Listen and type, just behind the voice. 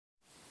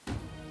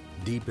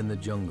Deep in the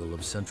jungle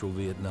of central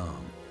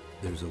Vietnam,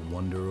 there's a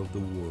wonder of the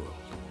world.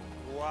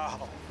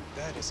 Wow,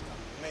 that is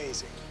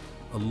amazing.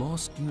 A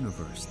lost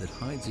universe that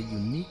hides a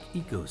unique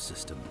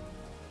ecosystem.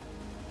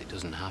 It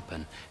doesn't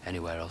happen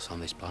anywhere else on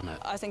this planet.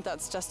 I think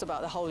that's just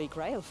about the holy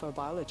grail for a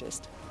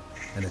biologist.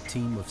 And a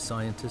team of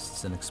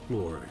scientists and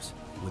explorers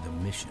with a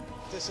mission.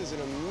 This is an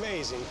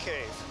amazing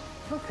cave.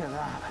 Look at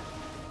that.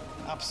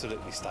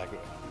 Absolutely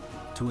staggering.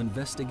 To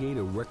investigate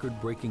a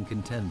record-breaking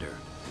contender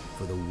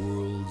for the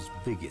world's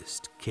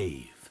biggest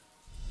cave.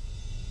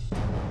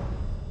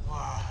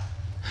 Wow.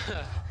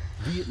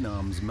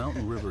 Vietnam's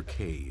Mountain River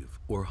Cave,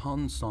 or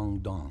Son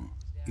Doong,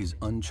 is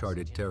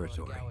uncharted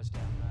territory.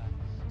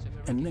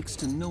 And next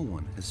to no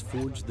one has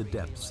forged the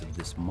depths of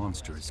this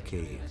monstrous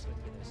cave.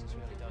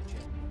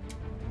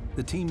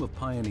 The team of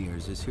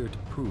pioneers is here to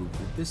prove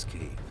that this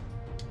cave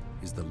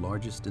is the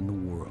largest in the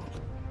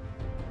world.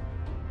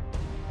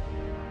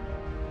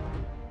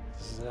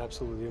 This is an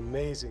absolutely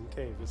amazing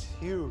cave. It's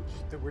huge.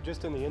 We're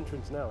just in the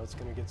entrance now. It's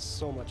going to get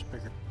so much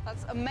bigger.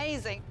 That's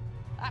amazing.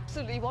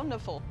 Absolutely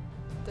wonderful.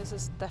 This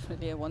is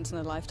definitely a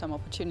once-in-a-lifetime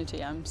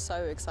opportunity. I'm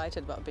so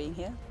excited about being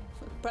here.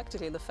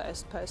 Practically the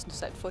first person to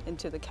set foot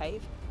into the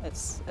cave.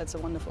 It's a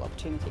wonderful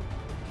opportunity.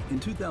 In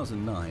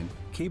 2009,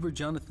 caver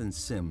Jonathan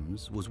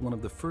Sims was one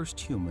of the first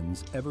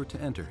humans ever to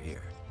enter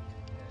here.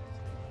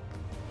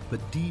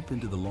 But deep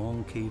into the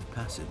long cave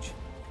passage,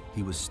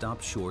 he was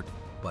stopped short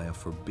by a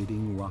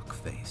forbidding rock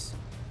face.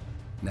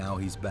 Now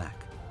he's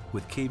back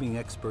with caving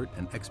expert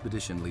and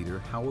expedition leader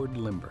Howard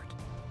Limbert.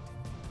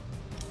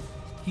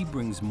 He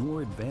brings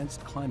more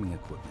advanced climbing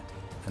equipment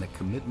and a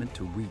commitment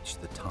to reach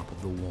the top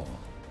of the wall.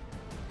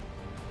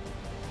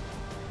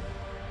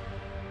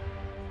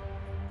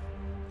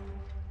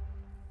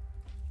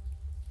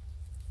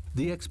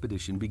 The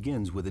expedition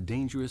begins with a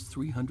dangerous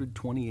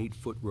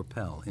 328-foot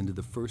rappel into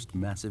the first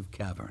massive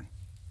cavern.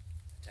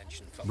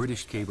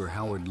 British caver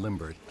Howard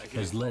Limbert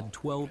has led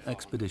 12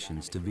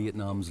 expeditions to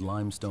Vietnam's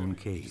Limestone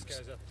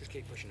caves.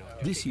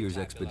 This year's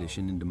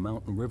expedition into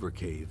Mountain River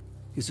Cave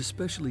is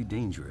especially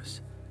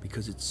dangerous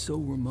because it's so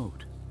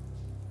remote.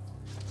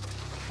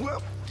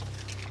 Well,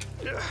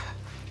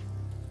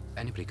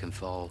 Anybody can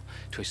fall,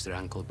 twist their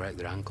ankle, break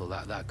their ankle,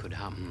 that could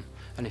happen.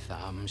 And if that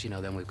happens, you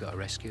know, then we've got a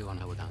rescue on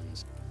our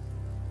hands.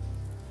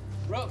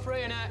 Rope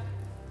free, Annette.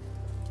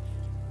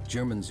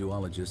 German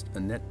zoologist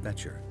Annette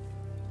Becher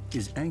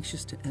is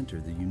anxious to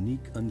enter the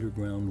unique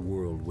underground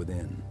world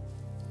within.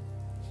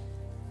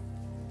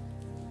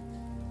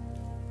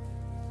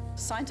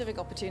 Scientific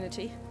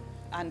opportunity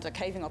and a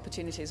caving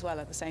opportunity as well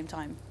at the same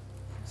time.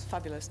 It's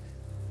fabulous.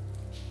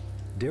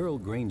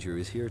 Daryl Granger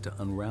is here to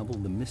unravel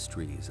the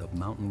mysteries of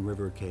Mountain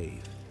River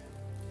Cave.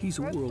 He's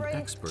a world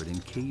expert in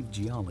cave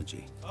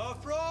geology.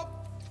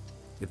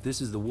 If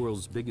this is the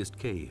world's biggest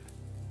cave,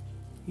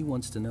 he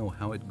wants to know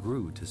how it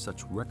grew to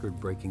such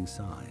record-breaking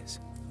size.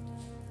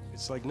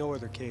 it's like no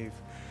other cave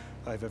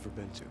I've ever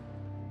been to.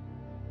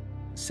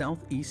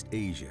 Southeast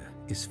Asia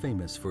is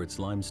famous for its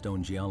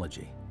limestone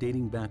geology,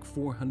 dating back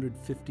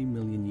 450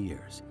 million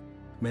years.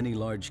 Many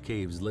large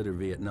caves litter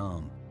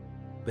Vietnam,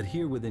 but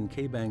here within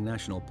Ke Bang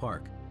National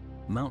Park,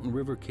 Mountain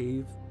River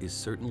Cave is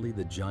certainly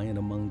the giant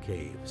among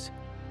caves.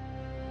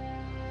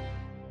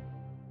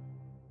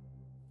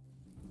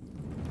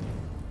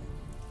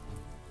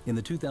 In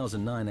the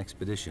 2009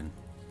 expedition,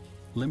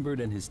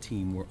 Limbert and his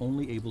team were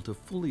only able to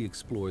fully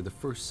explore the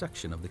first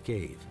section of the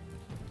cave.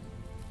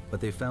 But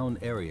they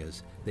found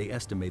areas they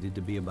estimated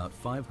to be about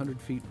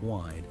 500 feet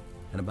wide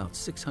and about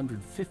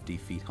 650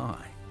 feet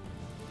high.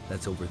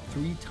 That's over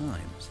 3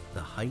 times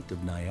the height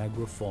of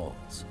Niagara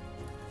Falls.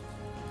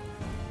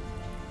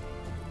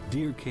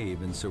 Deer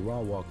Cave in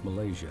Sarawak,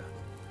 Malaysia,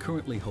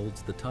 currently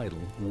holds the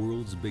title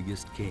World's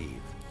Biggest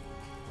Cave.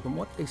 From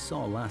what they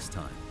saw last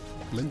time,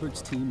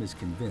 Limbert's team is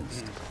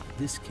convinced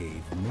this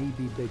cave may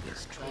be bigger.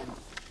 Let's try and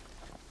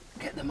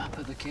get the map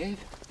of the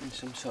cave in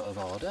some sort of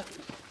order.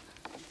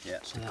 Yeah.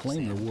 To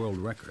claim the world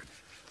record,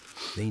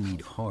 they need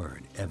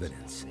hard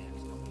evidence.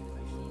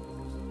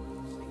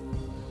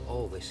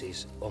 All this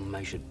is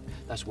unmeasured.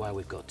 That's why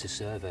we've got to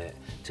survey it.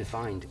 To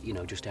find, you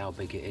know, just how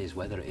big it is,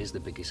 whether it is the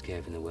biggest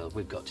cave in the world,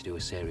 we've got to do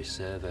a serious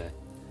survey.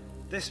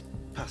 This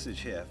passage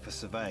here, for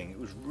surveying, it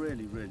was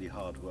really, really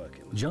hard work.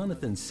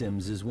 Jonathan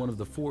Sims is one of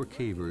the 4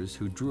 cavers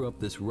who drew up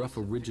this rough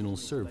original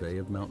survey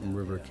of Mountain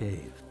River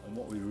Cave. And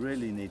what we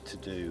really need to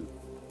do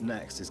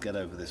next is get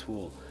over this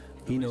wall.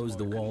 He knows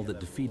the wall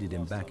that defeated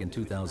him back in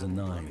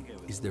 2009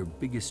 is their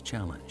biggest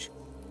challenge.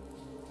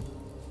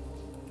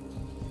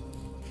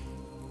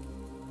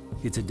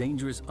 It's a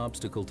dangerous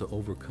obstacle to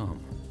overcome.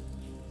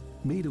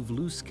 Made of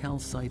loose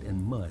calcite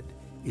and mud,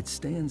 it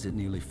stands at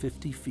nearly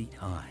 50 feet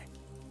high.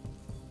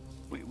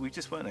 We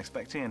just weren't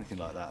expecting anything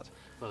like that.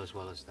 Well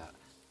as that.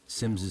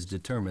 Sims is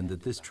determined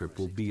that this trip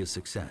will be a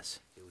success.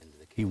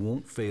 He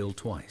won't fail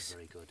twice.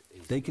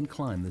 They can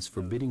climb this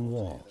forbidding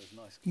wall.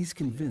 He's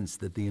convinced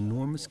that the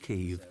enormous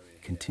cave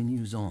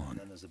continues on.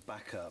 And as a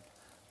backup,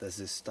 there's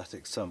this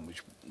static sump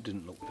which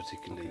didn't look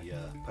particularly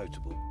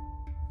potable.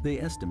 They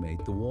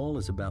estimate the wall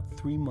is about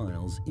 3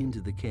 miles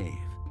into the cave.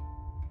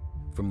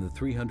 From the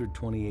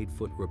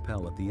 328-foot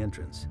rappel at the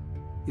entrance,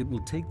 it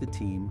will take the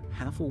team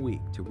half a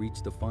week to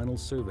reach the final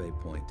survey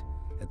point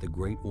at the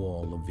Great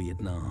Wall of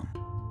Vietnam.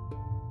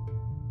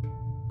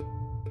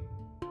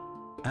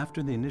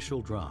 After the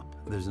initial drop,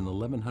 there's an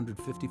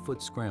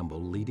 1,150-foot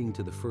scramble leading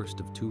to the first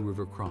of 2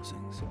 river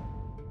crossings.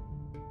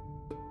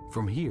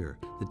 From here,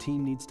 the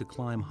team needs to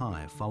climb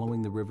high,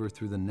 following the river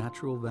through the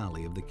natural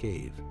valley of the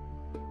cave.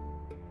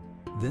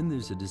 Then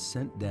there's a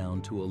descent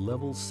down to a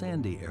level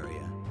sandy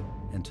area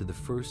and to the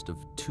first of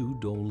 2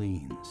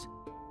 dolines,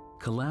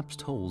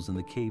 collapsed holes in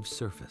the cave's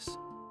surface.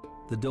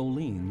 The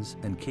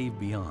dolines and cave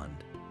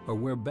beyond are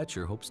where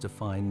Betcher hopes to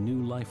find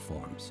new life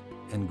forms,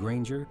 and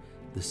Granger,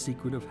 the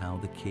secret of how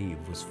the cave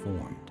was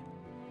formed.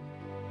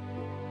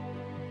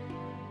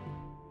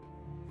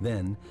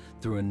 Then,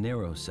 through a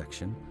narrow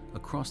section,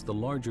 across the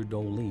larger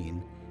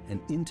doline, and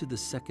into the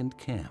second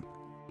camp.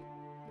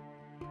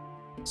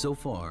 So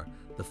far,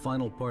 the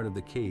final part of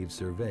the cave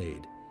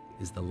surveyed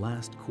is the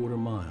last quarter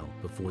mile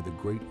before the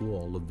Great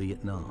Wall of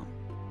Vietnam.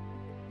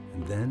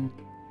 And then,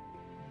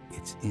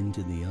 it's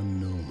into the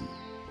unknown.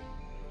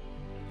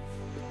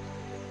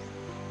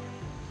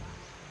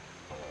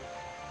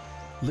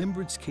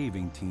 Limbert's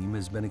caving team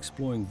has been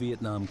exploring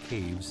Vietnam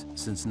caves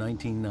since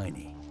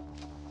 1990.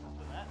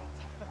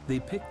 They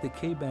picked the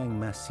Ke Bang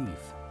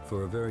Massif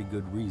for a very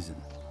good reason.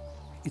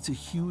 It's a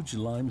huge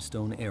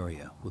limestone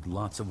area with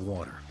lots of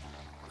water,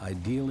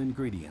 ideal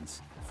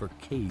ingredients for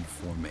cave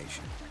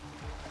formation.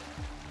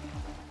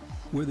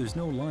 Where there's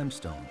no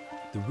limestone,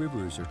 the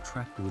rivers are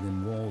trapped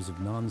within walls of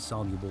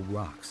non-soluble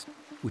rocks,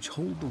 which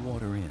hold the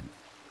water in.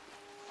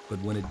 But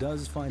when it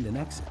does find an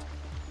exit,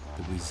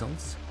 the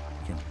results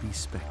can be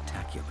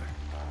spectacular.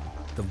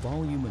 The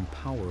volume and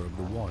power of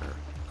the water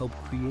help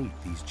create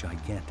these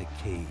gigantic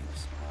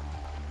caves.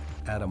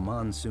 Add a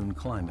monsoon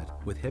climate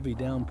with heavy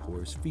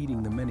downpours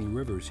feeding the many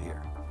rivers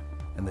here,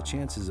 and the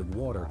chances of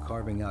water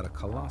carving out a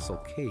colossal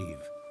cave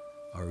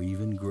are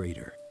even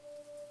greater.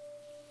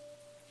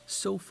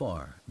 So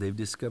far, they've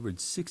discovered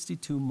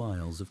 62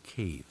 miles of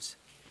caves,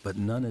 but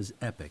none as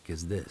epic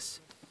as this.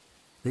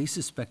 They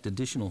suspect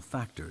additional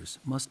factors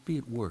must be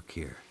at work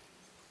here.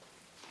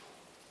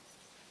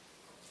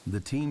 The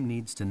team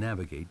needs to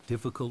navigate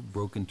difficult,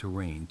 broken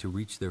terrain to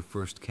reach their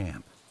first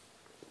camp.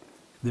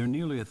 They're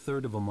nearly a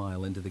third of a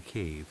mile into the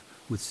cave,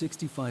 with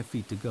 65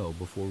 feet to go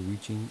before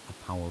reaching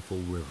a powerful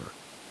river.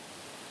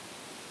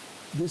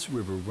 This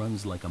river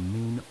runs like a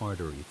main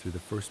artery through the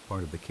first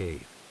part of the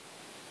cave.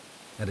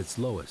 At its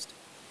lowest,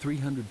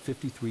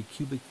 353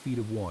 cubic feet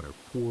of water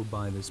pour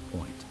by this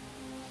point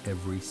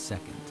every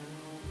second.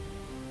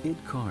 It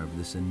carved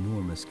this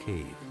enormous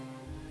cave,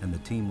 and the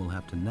team will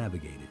have to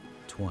navigate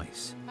it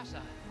twice.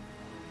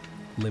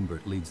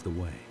 Limbert leads the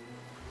way.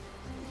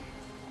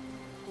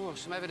 Oh,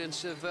 some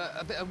evidence of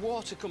a bit of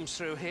water comes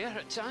through here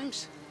at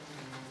times.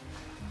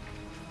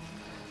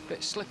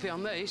 Bit slippy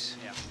on these.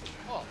 Yeah.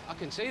 Oh, I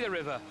can see the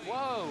river.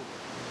 Whoa!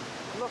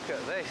 Look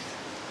at this.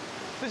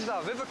 This is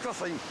our river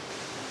crossing.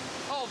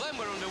 Oh, then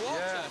we're underwater.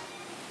 Yeah.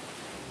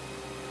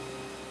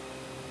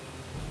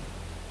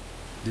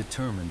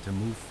 Determined to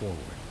move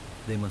forward,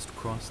 they must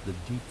cross the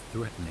deep,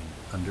 threatening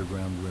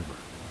underground river.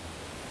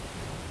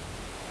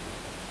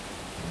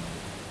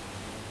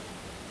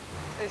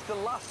 It's the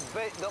last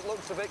bit that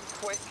looks a bit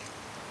quick.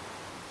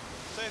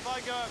 So if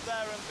I go up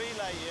there and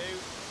belay you,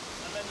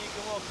 and then you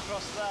can walk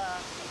across there,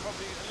 and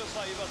probably it looks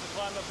like you've got to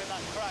climb up in that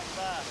crack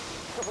there.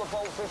 A couple of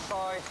bolts this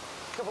side,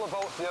 a couple of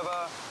bolts the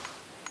other.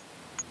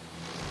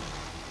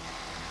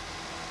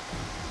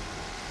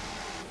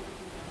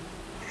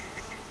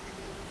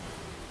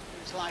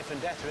 It's life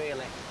and death,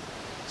 really.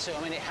 So,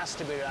 I mean, it has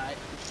to be right.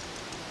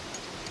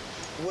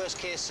 Worst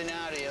case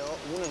scenario,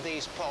 one of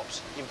these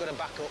pops, you've got to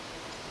back up.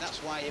 That's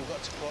why you've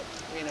got to put,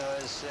 you know,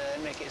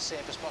 make it as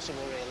safe as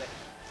possible, really.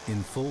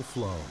 In full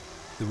flow,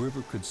 the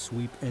river could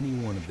sweep any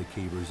one of the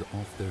cavers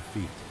off their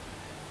feet.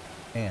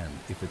 And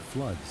if it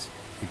floods,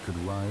 it could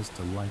rise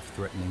to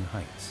life-threatening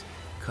heights,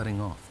 cutting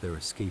off their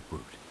escape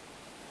route.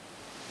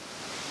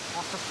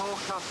 What's the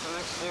forecast for the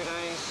next few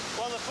days?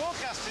 Well, the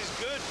forecast is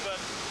good, but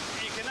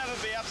you can never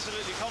be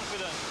absolutely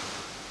confident.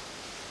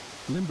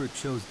 Limbert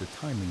chose the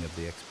timing of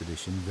the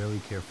expedition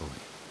very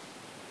carefully.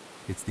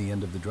 It's the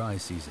end of the dry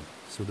season,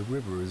 so the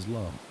river is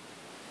low.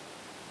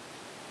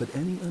 But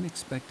any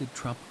unexpected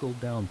tropical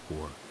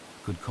downpour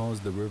could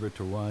cause the river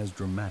to rise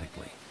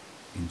dramatically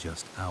in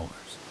just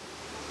hours.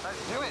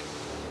 Let's do it.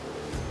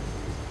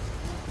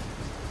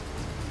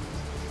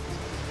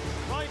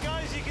 Right,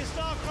 guys, you can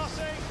start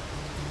crossing.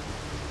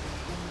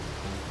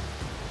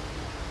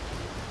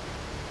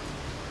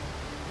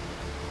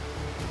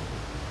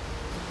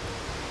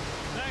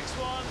 Next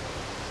one.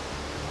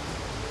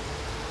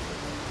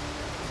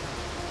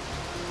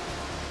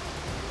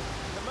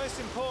 The most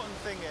important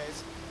thing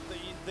is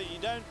that you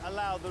don't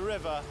allow the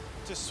river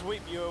to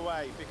sweep you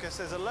away, because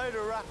there's a load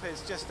of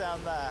rapids just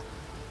down there,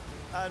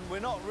 and we're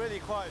not really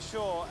quite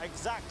sure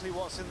exactly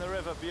what's in the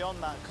river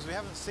beyond that, because we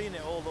haven't seen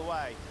it all the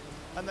way.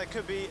 And there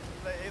could be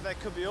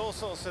all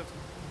sorts of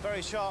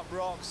very sharp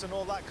rocks and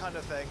all that kind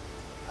of thing.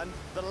 And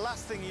the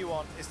last thing you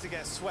want is to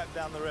get swept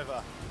down the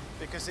river,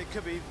 because it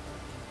could be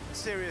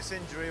serious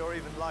injury or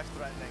even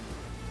life-threatening.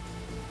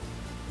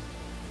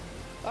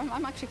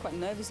 I'm actually quite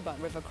nervous about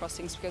river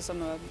crossings because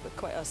I'm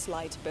quite a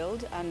slight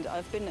build, and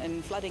I've been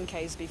in flooding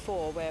caves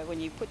before where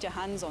when you put your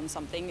hands on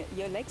something,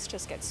 your legs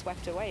just get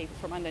swept away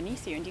from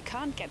underneath you and you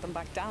can't get them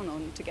back down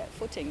on to get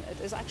footing.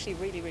 It is actually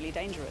really, really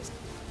dangerous.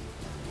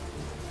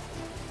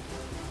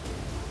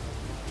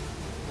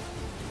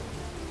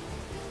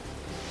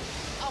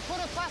 I'll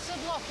put a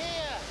passage lock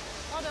here.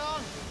 Hold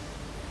on.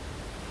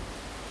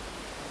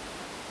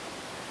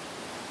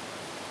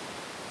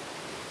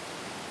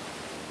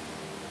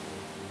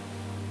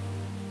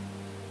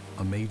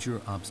 A major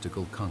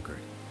obstacle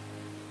conquered.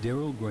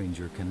 Darrell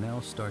Granger can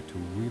now start to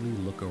really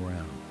look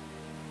around.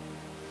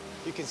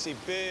 You can see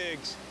big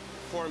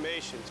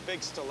formations,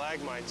 big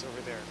stalagmites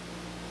over there.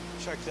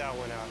 Check that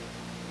one out.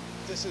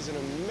 This is an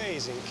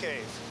amazing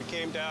cave. We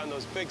came down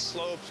those big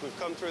slopes, we've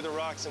come through the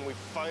rocks, and we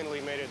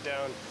finally made it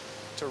down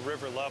to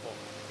river level.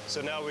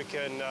 So now we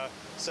can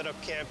set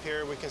up camp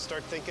here. We can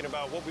start thinking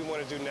about what we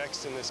want to do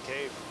next in this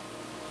cave.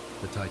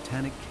 The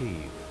Titanic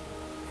cave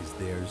is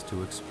theirs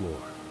to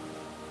explore.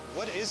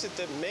 What is it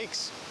that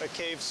makes a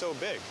cave so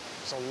big?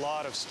 There's a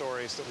lot of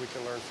stories that we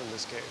can learn from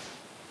this cave.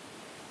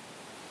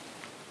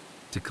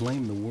 To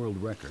claim the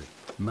world record,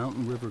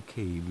 Mountain River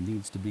Cave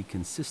needs to be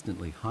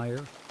consistently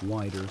higher,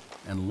 wider,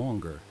 and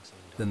longer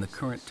than the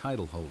current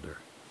title holder,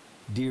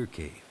 Deer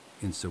Cave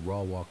in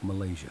Sarawak,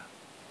 Malaysia.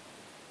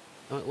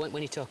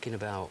 When you're talking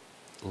about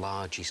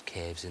largest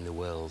caves in the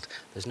world,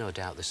 there's no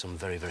doubt there's some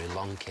very, very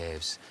long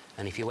caves.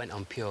 And if you went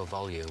on pure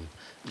volume,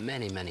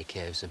 many, many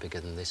caves are bigger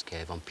than this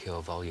cave on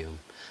pure volume.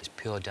 It's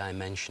pure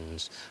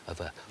dimensions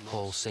of a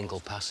whole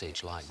single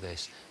passage like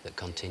this that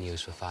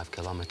continues for 5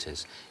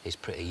 kilometers is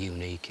pretty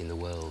unique in the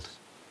world.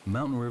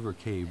 Mountain River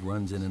Cave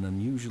runs in an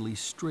unusually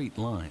straight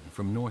line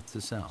from north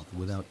to south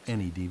without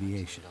any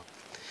deviation.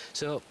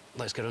 So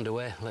let's get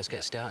underway. Let's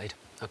get started.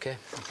 Okay?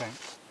 Okay.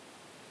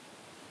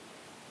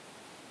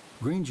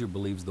 Granger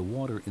believes the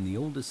water in the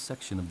oldest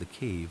section of the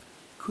cave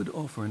could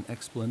offer an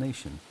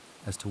explanation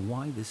as to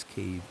why this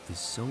cave is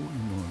so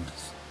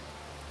enormous.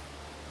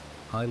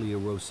 Highly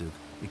erosive,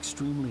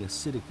 extremely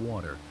acidic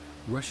water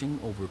rushing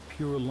over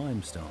pure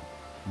limestone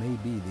may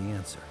be the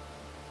answer.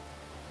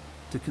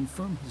 To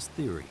confirm his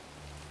theory,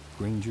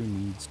 Granger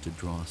needs to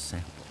draw a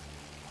sample.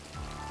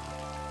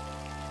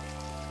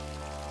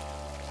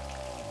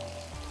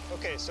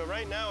 Okay, so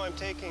right now I'm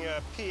taking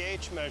a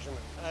pH measurement.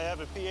 I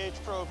have a pH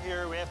probe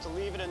here. We have to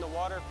leave it in the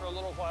water for a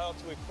little while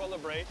to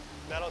equilibrate.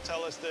 That'll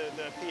tell us the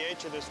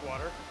pH of this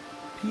water.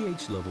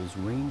 pH levels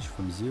range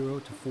from 0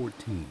 to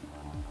 14.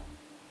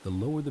 The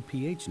lower the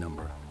pH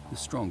number, the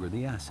stronger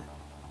the acid.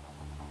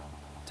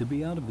 To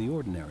be out of the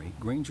ordinary,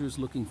 Granger is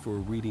looking for a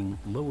reading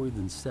lower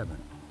than 7,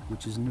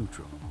 which is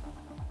neutral.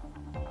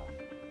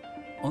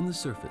 On the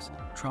surface,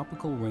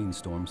 tropical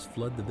rainstorms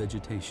flood the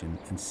vegetation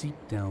and seep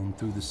down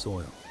through the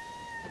soil.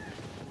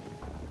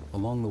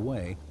 Along the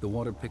way, the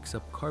water picks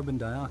up carbon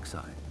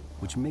dioxide,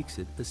 which makes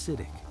it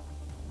acidic.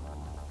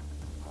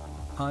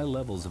 High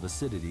levels of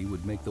acidity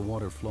would make the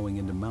water flowing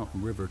into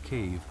Mountain River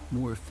Cave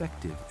more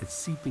effective at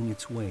seeping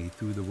its way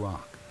through the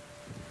rock.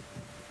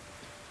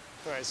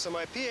 All right, so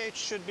my pH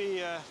should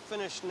be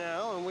finished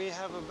now, and we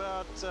have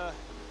about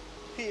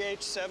pH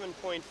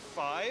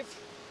 7.5.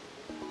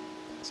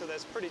 So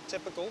that's pretty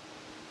typical,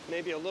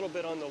 maybe a little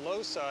bit on the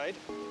low side.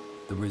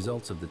 The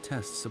results of the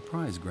test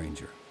surprise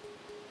Granger.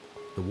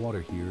 The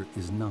water here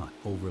is not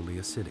overly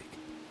acidic.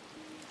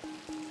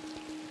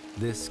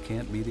 This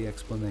can't be the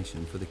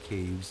explanation for the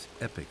cave's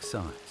epic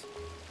size.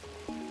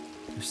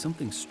 There's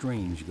something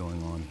strange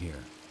going on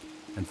here,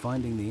 and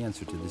finding the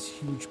answer to this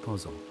huge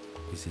puzzle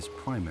is his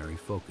primary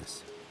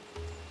focus.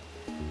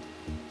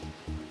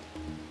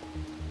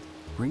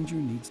 Granger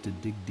needs to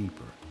dig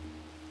deeper.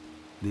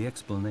 The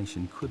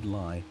explanation could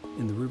lie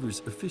in the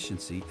river's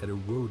efficiency at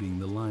eroding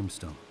the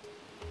limestone.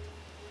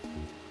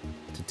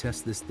 To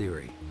test this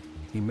theory,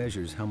 he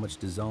measures how much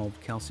dissolved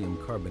calcium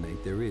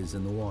carbonate there is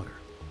in the water.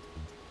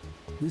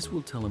 This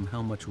will tell him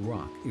how much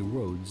rock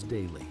erodes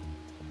daily.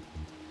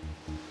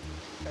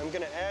 I'm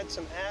going to add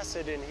some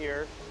acid in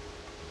here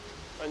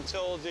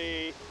until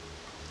the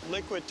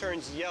liquid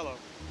turns yellow.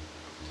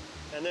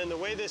 And then the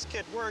way this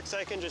kit works,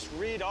 I can just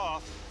read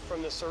off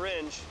from the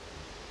syringe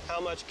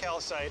how much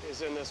calcite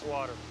is in this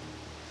water.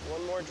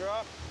 One more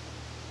drop.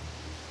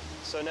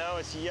 So now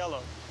it's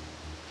yellow.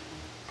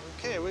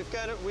 Okay,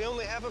 we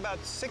only have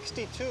about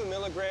 62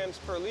 milligrams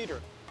per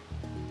liter.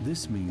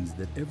 This means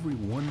that every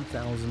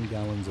 1,000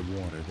 gallons of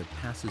water that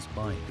passes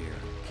by here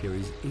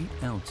carries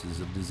 8 ounces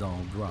of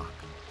dissolved rock,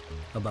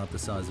 about the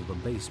size of a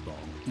baseball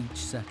each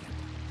second.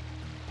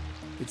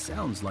 It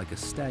sounds like a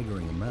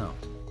staggering amount,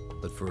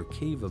 but for a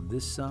cave of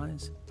this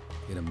size,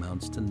 it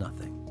amounts to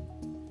nothing.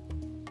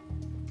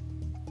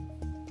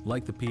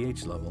 Like the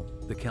pH level,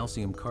 the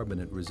calcium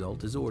carbonate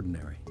result is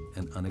ordinary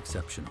and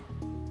unexceptional.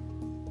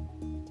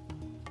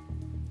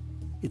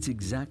 It's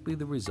exactly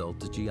the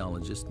result a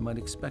geologist might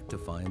expect to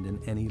find in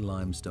any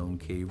limestone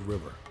cave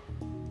river.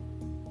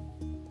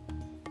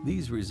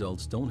 These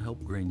results don't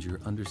help Granger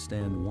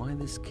understand why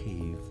this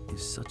cave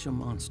is such a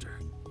monster.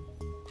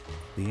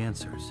 The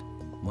answers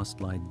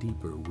must lie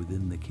deeper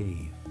within the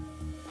cave.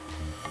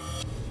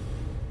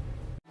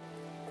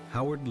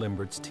 Howard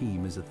Limbert's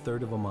team is a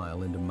third of a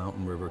mile into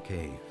Mountain River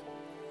Cave.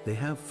 They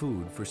have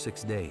food for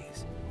 6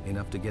 days,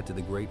 enough to get to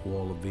the Great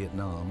Wall of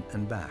Vietnam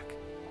and back.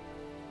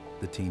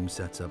 The team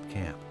sets up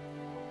camp.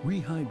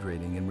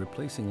 Rehydrating and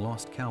replacing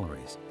lost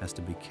calories has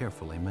to be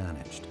carefully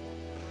managed.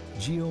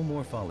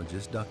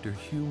 Geomorphologist Dr.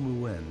 Hugh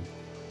Nguyen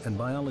and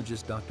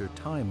biologist Dr.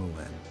 Tai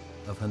Nguyen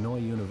of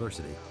Hanoi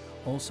University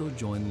also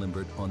join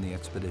Limbert on the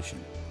expedition.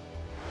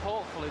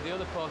 Hopefully the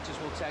other porters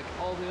will take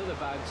all the other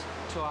bags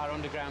to our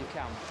underground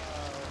camp.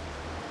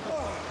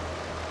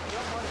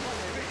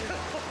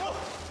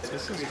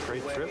 This is a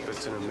great trip.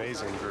 It's an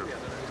amazing group.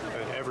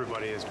 And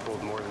everybody has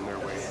pulled more than their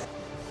weight.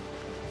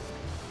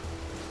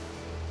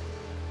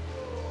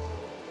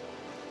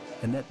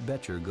 Annette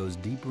Betcher goes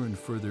deeper and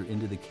further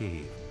into the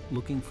cave,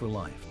 looking for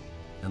life.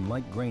 And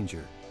like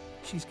Granger,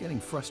 she's getting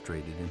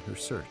frustrated in her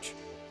search.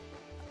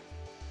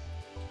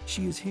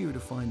 She is here to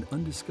find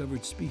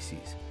undiscovered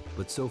species,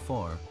 but so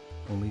far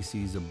only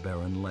sees a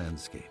barren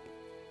landscape.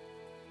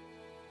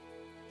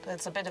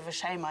 It's a bit of a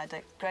shame. I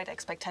had great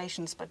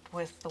expectations, but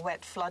with the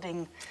wet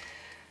flooding,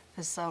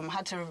 I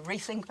had to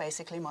rethink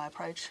basically my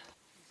approach.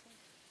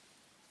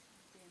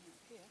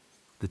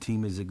 The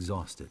team is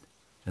exhausted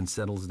and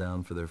settles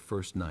down for their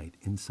first night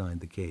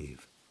inside the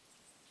cave.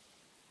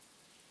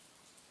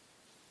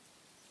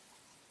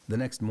 The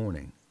next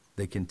morning,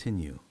 they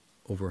continue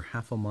over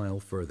half a mile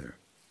further.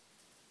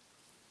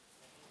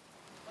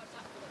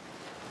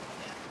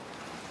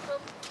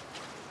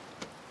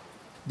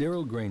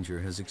 Daryl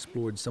Granger has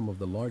explored some of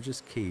the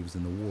largest caves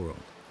in the world.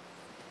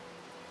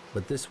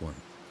 But this one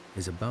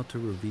is about to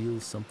reveal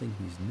something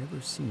he's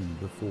never seen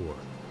before.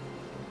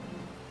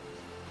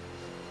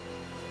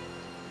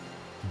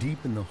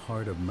 Deep in the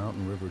heart of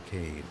Mountain River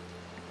Cave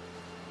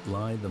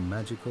lie the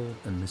magical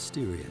and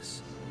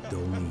mysterious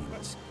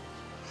dolines.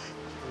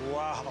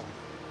 Wow.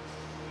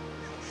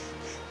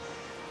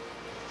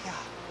 Yeah.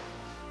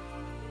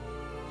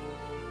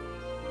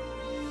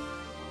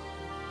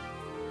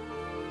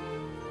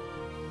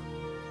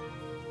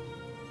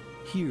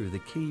 Here, the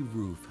cave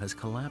roof has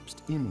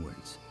collapsed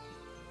inwards,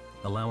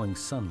 allowing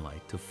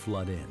sunlight to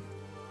flood in,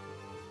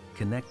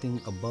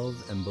 connecting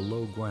above and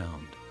below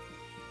ground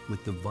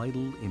with the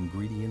vital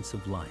ingredients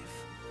of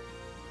life,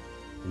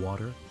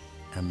 water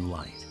and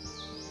light.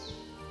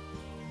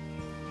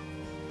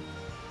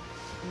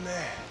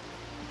 Man,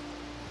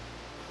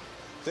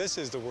 this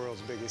is the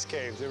world's biggest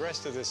cave. The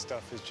rest of this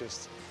stuff is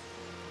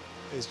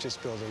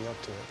just building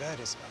up to it. That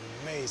is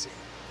amazing.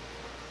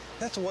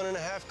 That's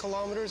 1.5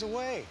 kilometers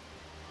away.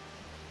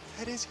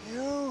 That is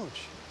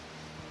huge.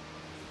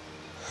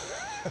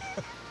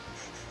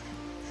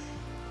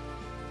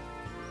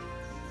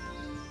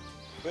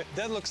 But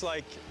that looks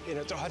like,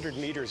 it's 100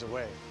 meters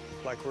away,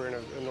 like we're in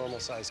a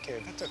normal-sized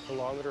cave. That's 1.5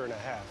 kilometers.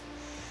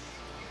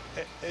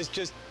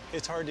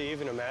 It's hard to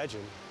even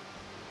imagine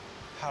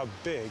how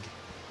big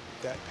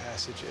that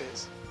passage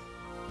is.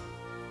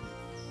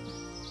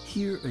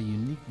 Here, a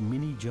unique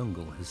mini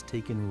jungle has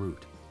taken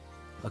root,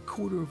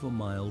 1/4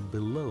 mile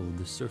below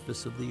the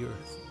surface of the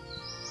earth.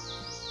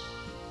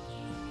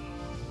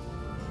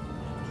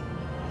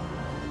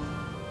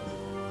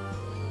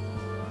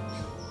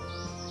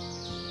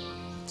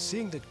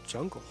 Seeing the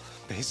jungle,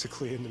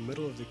 basically, in the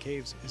middle of the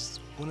caves is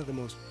one of the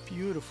most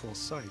beautiful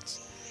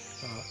sights.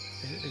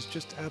 It's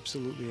just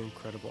absolutely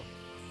incredible.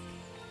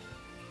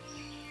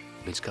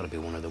 It's got to be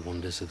one of the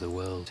wonders of the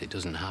world. It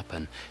doesn't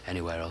happen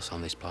anywhere else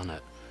on this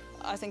planet.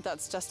 I think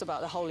that's just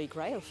about the holy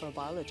grail for a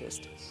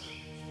biologist.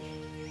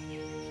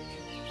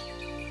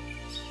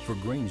 For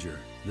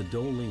Granger, the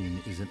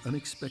doline is an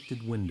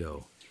unexpected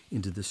window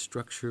into the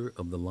structure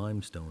of the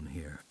limestone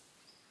here.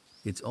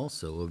 It's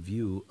also a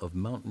view of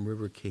Mountain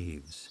River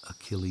Cave's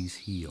Achilles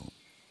heel.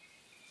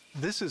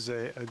 This is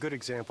a good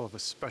example of a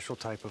special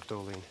type of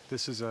doline.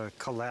 This is a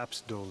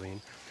collapsed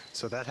doline.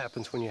 So that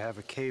happens when you have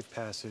a cave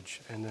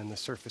passage and then the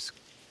surface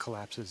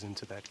collapses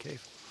into that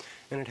cave.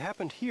 And it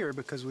happened here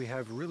because we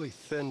have really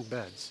thin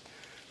beds.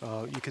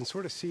 You can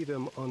sort of see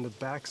them on the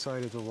back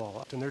side of the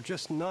wall, and they're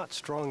just not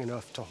strong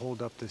enough to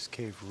hold up this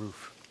cave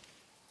roof.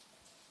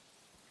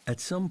 At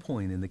some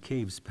point in the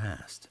cave's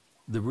past,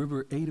 the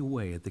river ate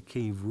away at the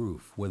cave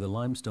roof where the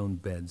limestone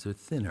beds are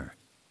thinner.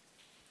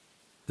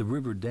 The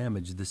river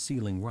damaged the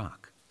ceiling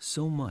rock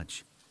so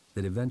much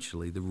that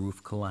eventually the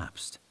roof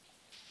collapsed.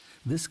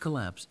 This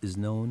collapse is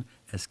known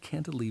as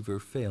cantilever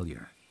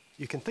failure.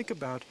 You can think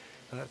about,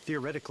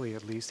 theoretically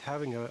at least,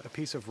 having a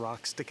piece of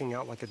rock sticking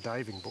out like a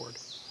diving board.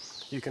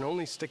 You can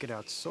only stick it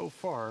out so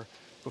far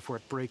before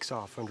it breaks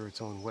off under its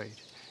own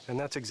weight. And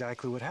that's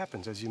exactly what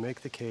happens. As you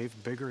make the cave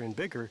bigger and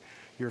bigger,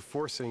 you're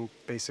forcing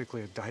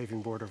basically a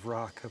diving board of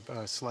rock,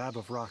 a slab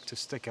of rock to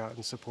stick out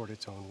and support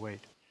its own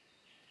weight.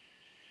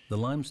 The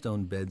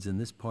limestone beds in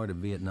this part of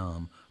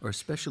Vietnam are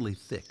especially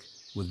thick,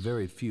 with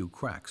very few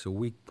cracks or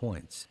weak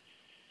points.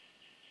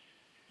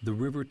 The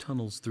river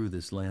tunnels through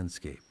this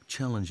landscape,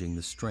 challenging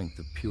the strength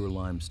of pure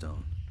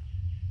limestone.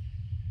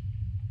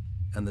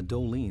 And the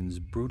dolines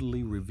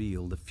brutally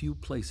reveal the few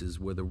places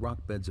where the rock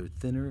beds are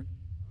thinner,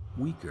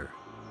 weaker,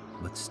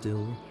 but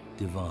still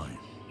divine.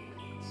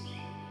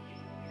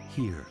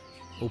 Here,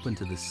 open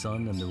to the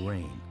sun and the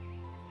rain,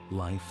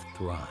 life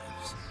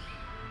thrives.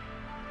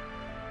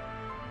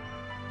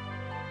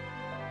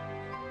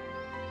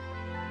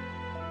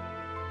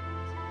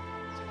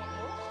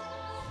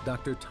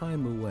 Dr. Tai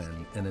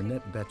Nguyen and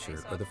Annette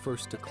Boettcher are the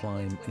first to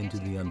climb into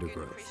the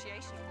undergrowth.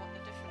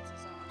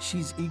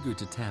 She's eager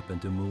to tap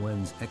into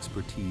Nguyen's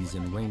expertise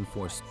in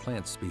rainforest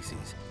plant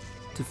species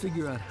to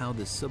figure out how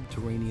this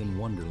subterranean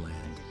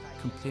wonderland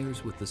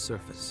compares with the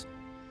surface.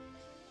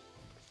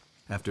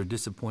 After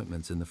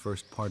disappointments in the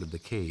first part of the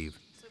cave,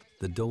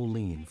 the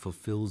Doline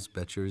fulfills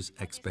Boettcher's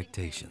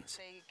expectations.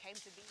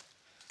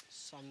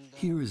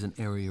 Here is an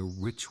area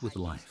rich with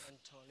life,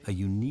 a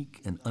unique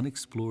and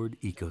unexplored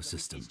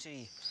ecosystem.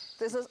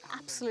 This is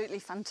absolutely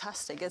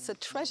fantastic. It's a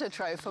treasure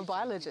trove for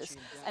biologists.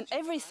 And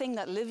everything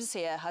that lives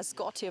here has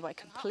got here by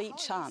complete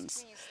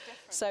chance.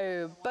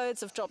 So birds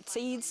have dropped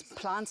seeds,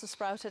 plants have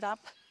sprouted up.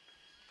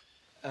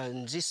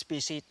 This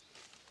species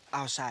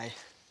outside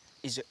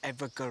is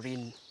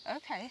evergreen.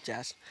 Okay.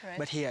 Just. Right.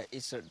 But here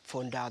it's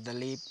fall down the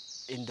leaf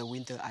in the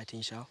winter, I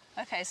think so.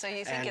 Okay, so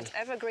you think it's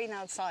evergreen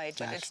outside,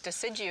 but it's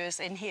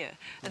deciduous in here.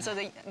 And so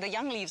the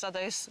young leaves are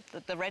those,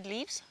 the red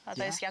leaves? Are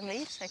those young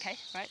leaves? Okay,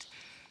 right.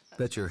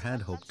 Boettcher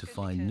had hoped to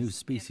find new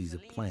species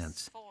of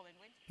plants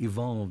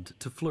evolved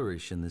to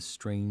flourish in this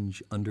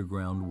strange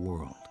underground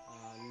world.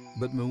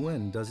 But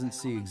Nguyen doesn't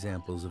see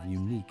examples of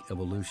unique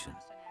evolution.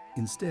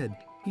 Instead,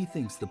 he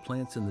thinks the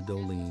plants in the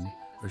Doline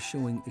are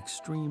showing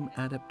extreme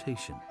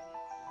adaptation.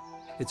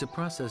 It's a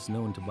process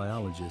known to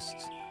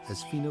biologists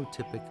as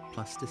phenotypic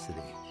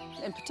plasticity.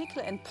 In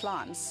particular in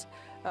plants,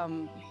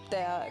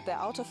 their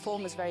outer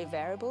form is very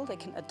variable. They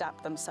can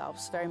adapt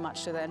themselves very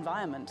much to their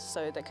environment.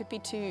 So there could be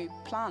two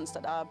plants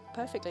that are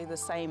perfectly the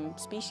same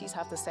species,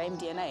 have the same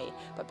DNA,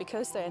 but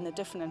because they're in a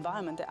different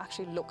environment, they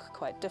actually look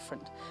quite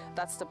different.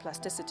 That's the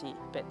plasticity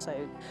bit.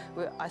 So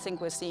I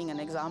think we're seeing an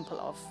example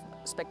of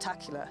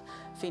spectacular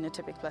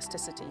phenotypic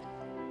plasticity.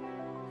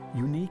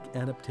 Unique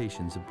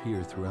adaptations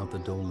appear throughout the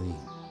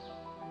Doline.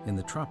 In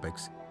the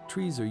tropics,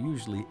 trees are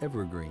usually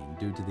evergreen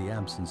due to the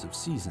absence of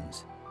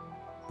seasons.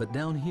 But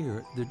down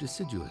here, they're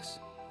deciduous,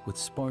 with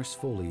sparse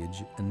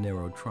foliage and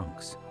narrow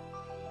trunks.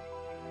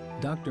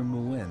 Dr.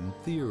 Nguyen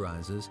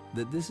theorizes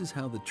that this is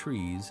how the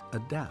trees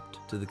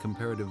adapt to the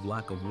comparative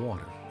lack of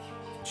water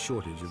and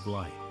shortage of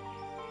light.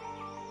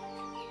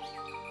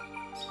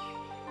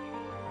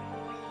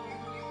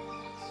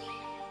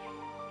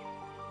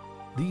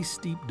 These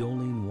steep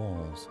Doline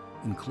walls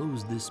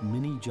enclose this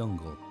mini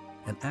jungle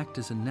and act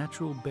as a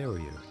natural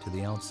barrier to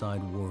the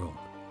outside world,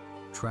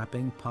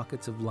 trapping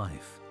pockets of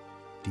life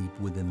deep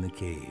within the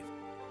cave.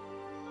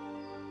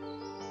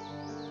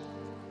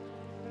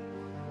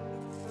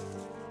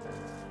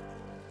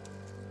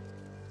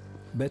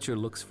 Boettcher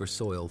looks for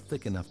soil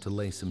thick enough to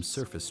lay some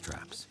surface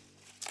traps.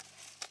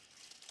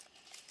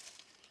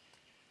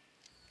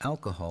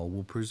 Alcohol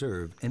will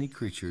preserve any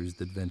creatures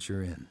that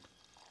venture in.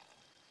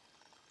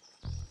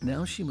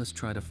 Now she must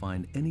try to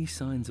find any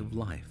signs of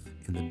life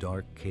in the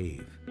dark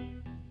cave.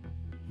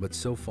 But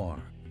so far,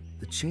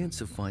 the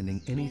chance of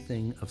finding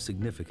anything of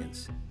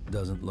significance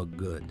doesn't look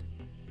good.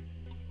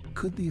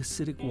 Could the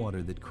acidic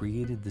water that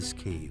created this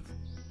cave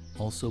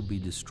also be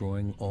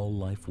destroying all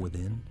life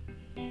within?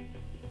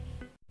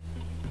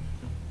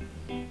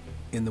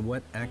 In the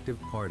wet, active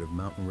part of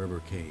Mountain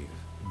River Cave,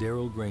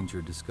 Daryl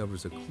Granger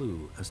discovers a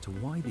clue as to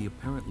why the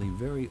apparently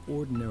very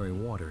ordinary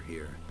water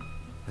here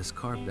has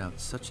carved out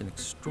such an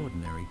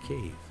extraordinary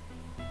cave.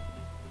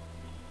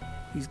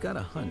 He's got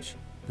a hunch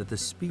that the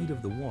speed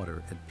of the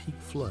water at peak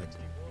flood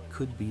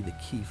could be the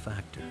key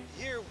factor.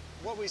 Here,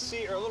 what we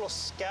see are little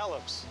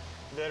scallops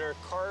that are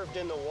carved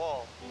in the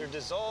wall. They're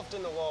dissolved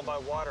in the wall by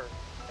water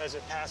as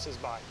it passes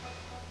by.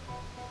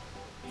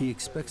 He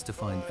expects to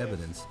find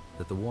evidence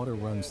that the water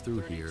runs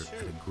through here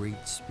at a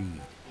great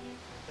speed.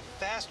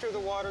 The faster the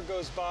water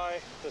goes by,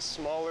 the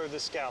smaller the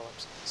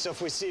scallops. So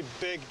if we see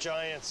big,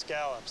 giant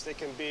scallops, they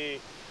can be,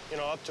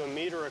 up to 1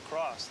 meter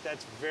across.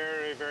 That's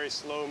very, very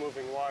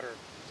slow-moving water.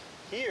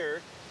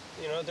 Here,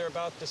 they're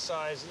about the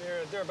size,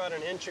 they're about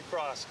 1 inch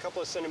across, a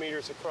couple of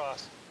centimeters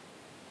across.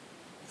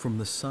 From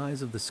the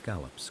size of the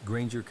scallops,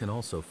 Granger can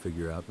also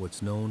figure out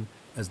what's known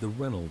as the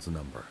Reynolds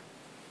number,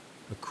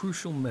 a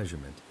crucial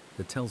measurement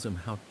that tells him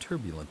how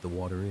turbulent the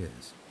water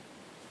is.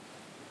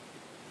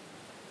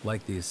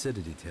 Like the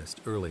acidity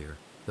test earlier,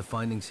 the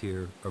findings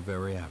here are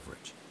very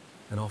average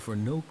and offer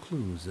no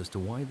clues as to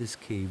why this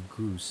cave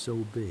grew so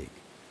big.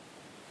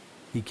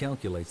 He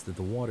calculates that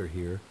the water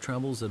here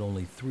travels at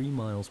only 3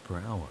 miles per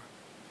hour,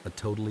 a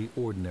totally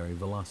ordinary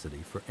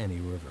velocity for any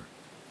river.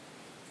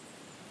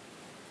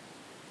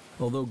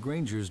 Although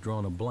Granger's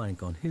drawn a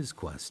blank on his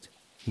quest,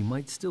 he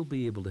might still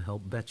be able to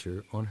help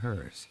Boettcher on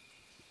hers.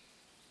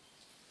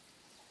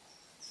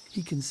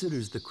 He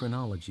considers the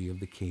chronology of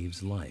the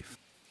cave's life.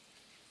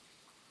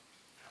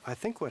 I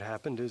think what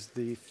happened is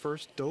the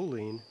first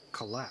doline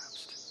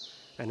collapsed,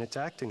 and it's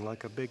acting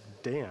like a big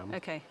dam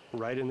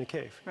right in the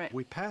cave. Right.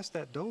 We passed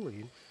that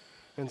doline,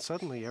 and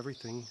suddenly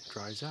everything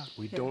dries out.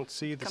 We don't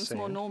see the sand. Becomes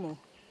more normal.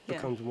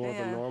 Becomes more of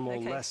a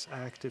normal, less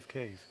active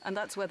cave. And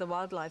that's where the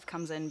wildlife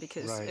comes in,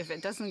 because if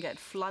it doesn't get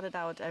flooded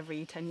out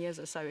every 10 years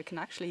or so, it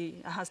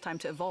has time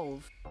to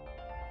evolve.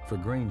 For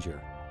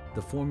Granger,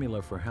 the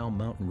formula for how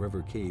Mountain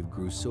River Cave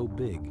grew so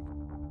big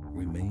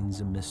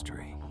remains a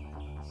mystery.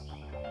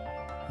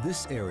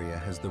 This area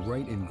has the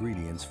right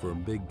ingredients for a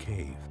big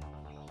cave.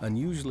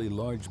 Unusually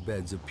large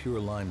beds of pure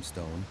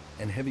limestone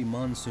and heavy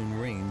monsoon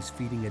rains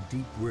feeding a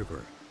deep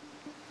river.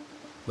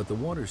 But the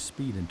water's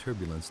speed and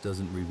turbulence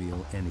doesn't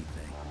reveal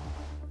anything,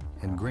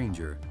 and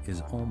Granger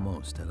is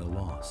almost at a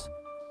loss.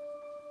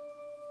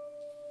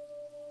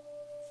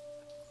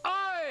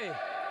 Aye!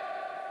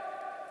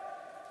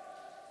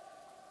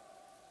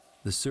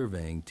 The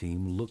surveying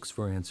team looks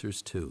for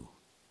answers too.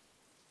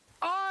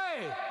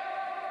 Aye!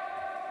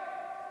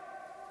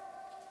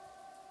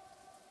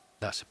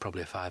 That's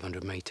probably a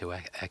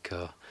 500-metre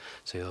echo.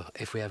 So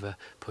if we ever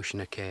push in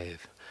a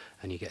cave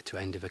and you get to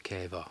end of a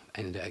cave or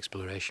end of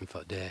exploration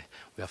for a day,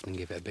 we often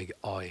give it a big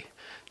oi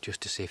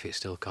just to see if it's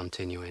still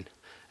continuing.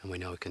 And we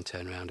know we can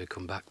turn around and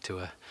come back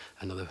to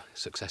another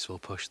successful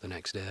push the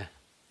next day.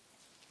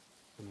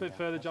 A bit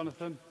further,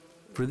 Jonathan.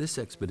 For this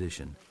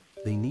expedition,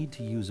 they need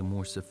to use a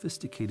more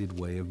sophisticated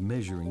way of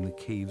measuring the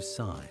cave's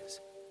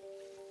size.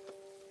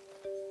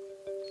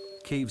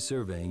 Cave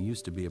surveying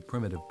used to be a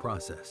primitive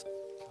process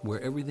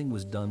where everything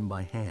was done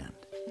by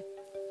hand.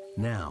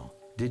 Now,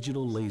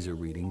 digital laser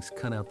readings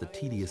cut out the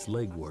tedious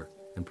legwork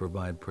and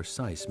provide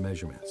precise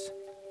measurements.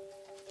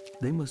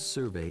 They must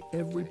survey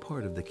every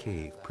part of the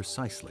cave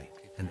precisely,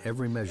 and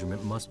every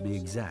measurement must be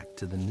exact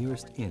to the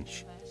nearest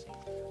inch.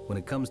 When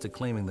it comes to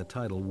claiming the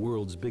title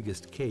World's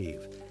Biggest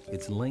Cave,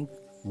 it's length,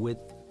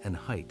 width, and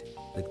height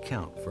that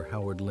count for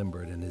Howard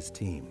Limbert and his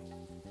team.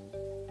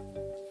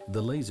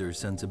 The laser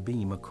sends a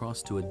beam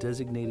across to a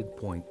designated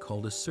point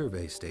called a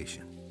survey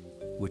station,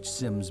 which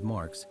Sims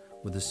marks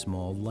with a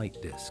small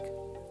light disc.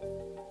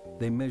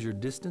 They measure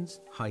distance,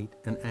 height,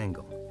 and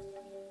angle.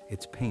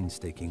 It's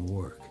painstaking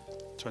work.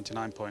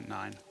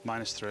 29.9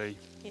 minus 3,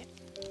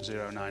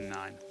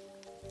 0.99.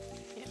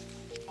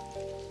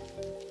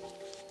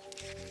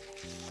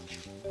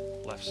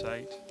 Left's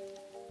 8.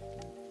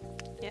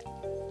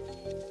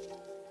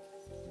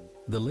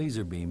 The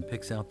laser beam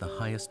picks out the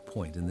highest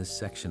point in this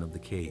section of the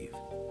cave.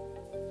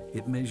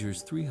 It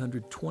measures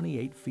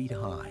 328 feet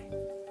high.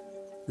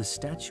 The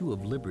Statue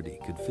of Liberty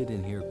could fit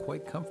in here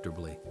quite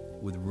comfortably,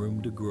 with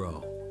room to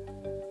grow.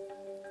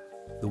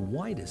 The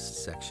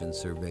widest section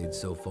surveyed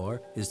so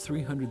far is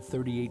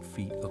 338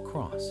 feet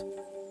across.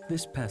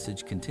 This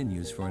passage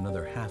continues for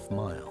another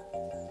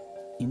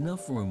half-mile.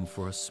 Enough room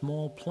for a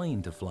small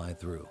plane to fly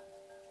through,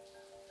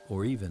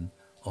 or even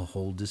a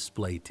whole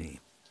display team.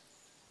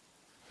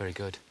 Very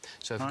good.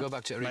 So if we go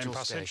back to the original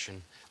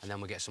station, and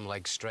then we'll get some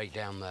legs straight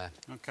down there.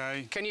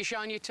 Okay. Can you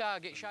shine your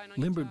target? Shine on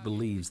Limbert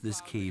believes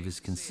this cave is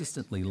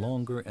consistently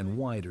longer and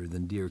wider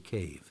than Deer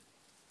Cave,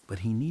 but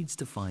he needs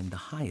to find the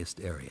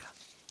highest area.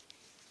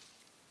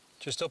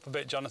 Just up a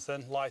bit,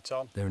 Jonathan. Light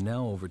on. They're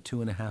now over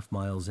 2.5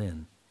 miles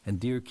in,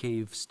 and Deer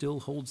Cave still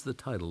holds the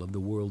title of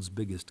the world's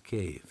biggest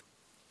cave.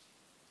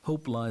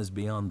 Hope lies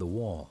beyond the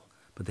wall,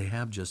 but they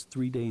have just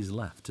 3 days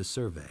left to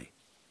survey,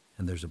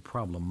 and there's a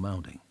problem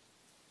mounting.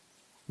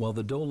 While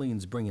the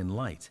dolines bring in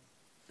light,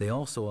 they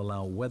also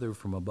allow weather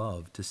from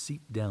above to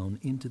seep down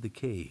into the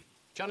cave.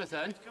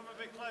 Jonathan, come a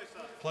bit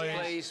closer.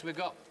 Please, we've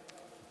got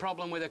a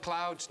problem with the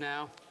clouds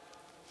now.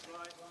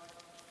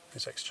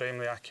 It's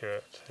extremely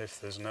accurate if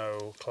there's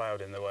no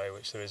cloud in the way,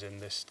 which there is in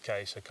this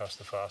case across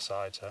the far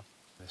side. So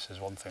this is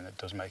one thing that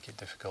does make it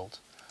difficult.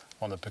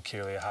 One of the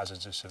peculiar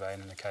hazards of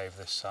surveying in a cave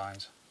this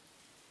size.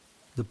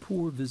 The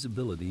poor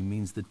visibility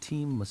means the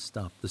team must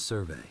stop the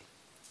survey.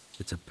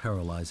 It's a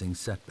paralyzing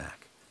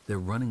setback. They're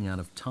running out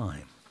of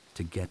time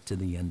to get to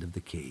the end of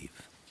the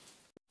cave.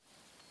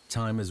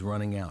 Time is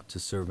running out to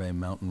survey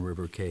Mountain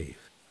River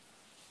Cave.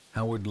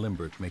 Howard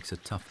Limbert makes a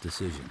tough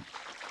decision.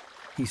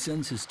 He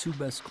sends his 2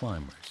 best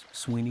climbers,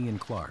 Sweeney and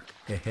Clark,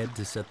 ahead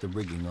to set the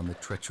rigging on the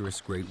treacherous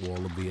Great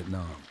Wall of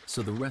Vietnam,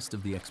 so the rest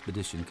of the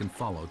expedition can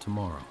follow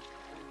tomorrow.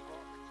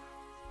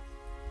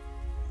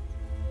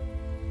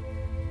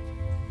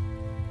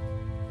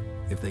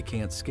 If they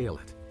can't scale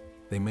it,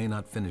 they may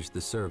not finish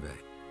the survey,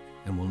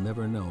 and we'll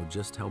never know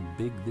just how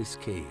big this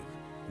cave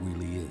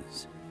really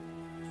is.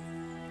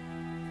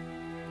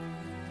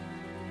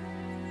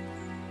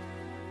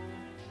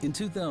 In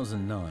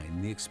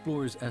 2009, the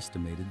explorers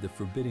estimated the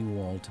forbidding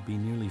wall to be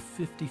nearly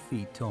 50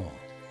 feet tall.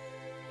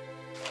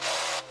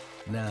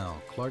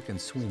 Now, Clark and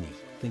Sweeney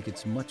think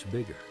it's much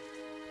bigger,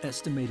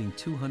 estimating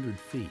 200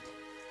 feet,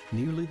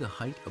 nearly the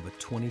height of a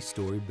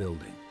 20-story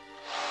building.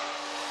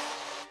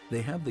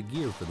 They have the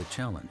gear for the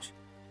challenge,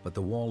 but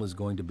the wall is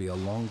going to be a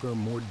longer,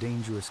 more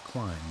dangerous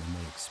climb than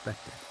they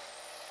expected.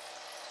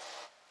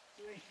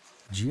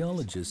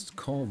 Geologists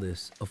call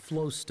this a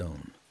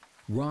flowstone,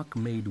 rock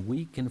made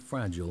weak and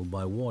fragile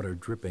by water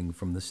dripping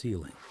from the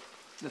ceiling.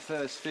 the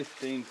first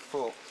 15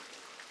 foot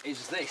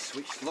is this,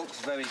 which looks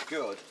very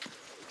good,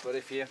 but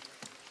if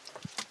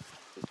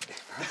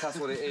that's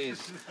what it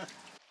is.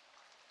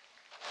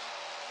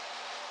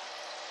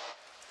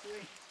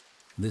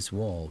 This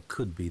wall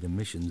could be the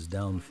mission's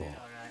downfall.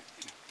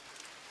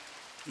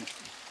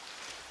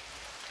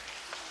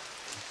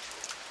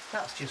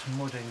 That's just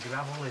mud and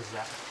gravel, is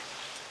that?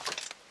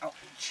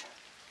 Ouch.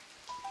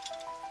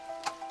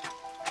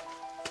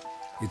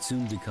 It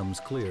soon becomes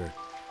clear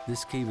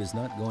this cave is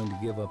not going to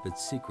give up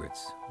its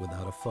secrets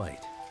without a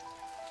fight.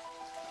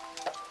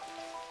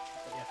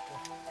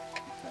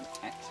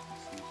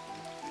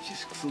 It's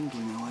just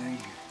crumbling away.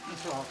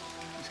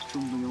 It's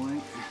crumbling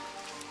away.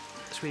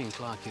 Sweeney and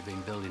Clark have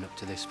been building up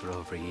to this for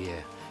over a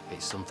year.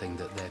 It's something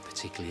that they're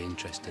particularly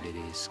interested in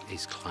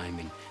is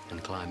climbing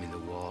and climbing the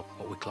wall.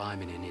 What we're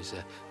climbing in is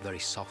a very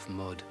soft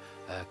mud,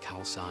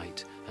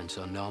 calcite, and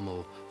so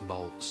normal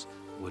bolts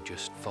would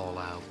just fall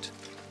out.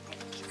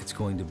 It's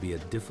going to be a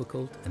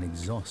difficult and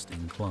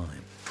exhausting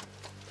climb.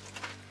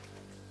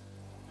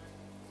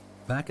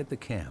 Back at the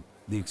camp,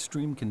 the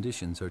extreme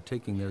conditions are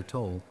taking their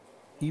toll,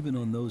 even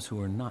on those who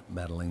are not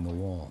battling the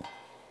wall.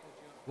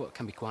 What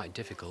can be quite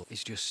difficult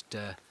is just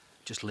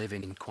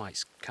living in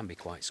can be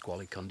quite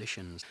squalid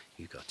conditions.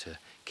 You've got to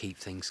keep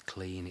things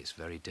clean. It's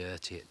very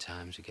dirty at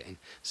times. You're getting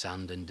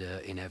sand and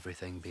dirt in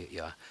everything, be it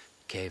your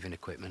caving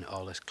equipment,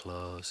 all this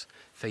clothes.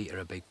 Feet are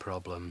a big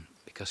problem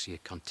because you're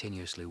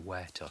continuously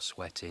wet or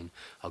sweating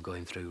or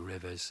going through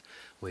rivers.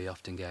 We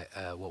often get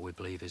what we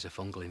believe is a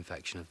fungal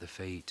infection of the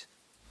feet.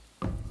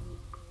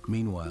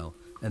 Meanwhile,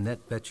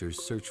 Annette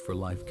Boettcher's search for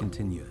life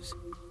continues.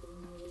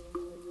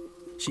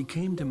 She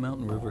came to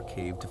Mountain River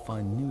Cave to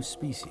find new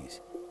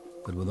species,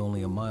 but with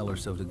only a mile or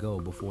so to go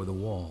before the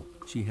wall,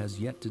 she has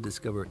yet to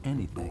discover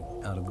anything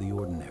out of the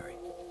ordinary.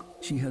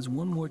 She has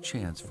one more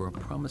chance for a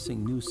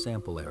promising new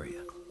sample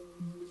area,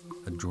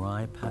 a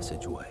dry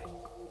passageway.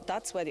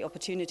 That's where the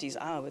opportunities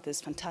are with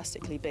this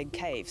fantastically big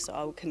cave. So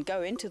I can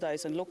go into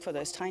those and look for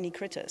those tiny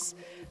critters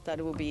that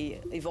will be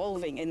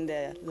evolving in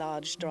their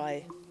large,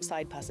 dry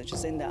side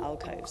passages, in their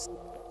alcoves.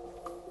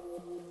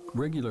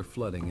 Regular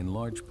flooding in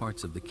large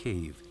parts of the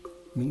cave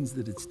means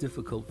that it's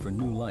difficult for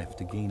new life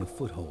to gain a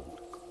foothold.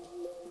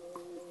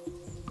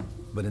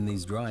 But in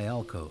these dry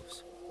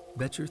alcoves,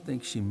 Boettcher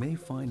thinks she may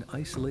find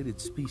isolated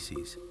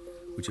species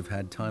which have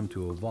had time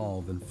to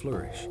evolve and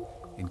flourish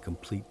in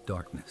complete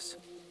darkness.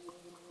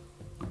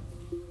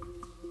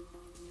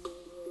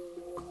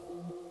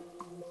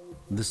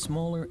 The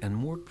smaller and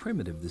more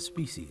primitive the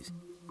species,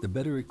 the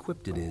better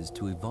equipped it is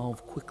to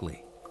evolve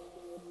quickly.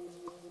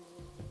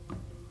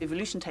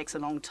 Evolution takes a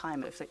long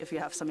time. If you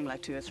have something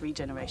like 2 or 3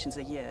 generations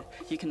a year,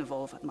 you can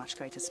evolve at much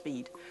greater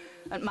speed.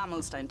 And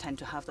mammals don't tend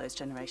to have those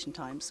generation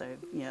times, so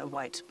a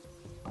white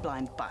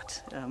blind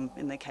bat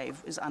in the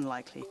cave is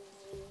unlikely.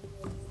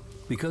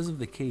 Because of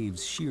the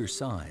cave's sheer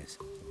size,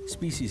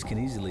 species can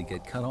easily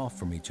get cut off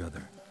from each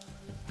other.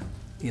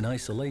 In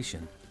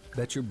isolation,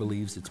 Boettcher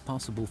believes it's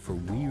possible for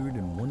weird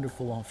and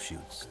wonderful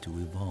offshoots to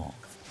evolve.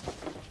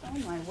 Oh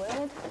my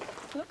word,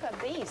 look at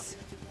these.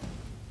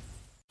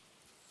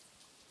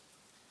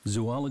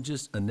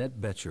 Zoologist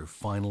Annette Boettcher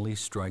finally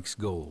strikes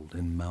gold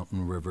in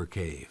Mountain River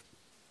Cave.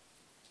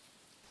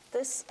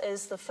 This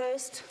is the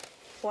first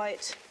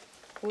white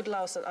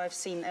woodlouse that I've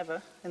seen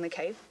ever in the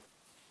cave.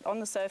 On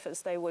the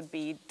surface, they would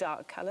be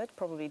dark colored,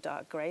 probably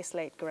dark gray,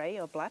 slate gray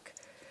or black.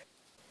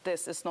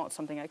 This is not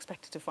something I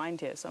expected to find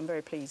here, so I'm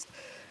very pleased.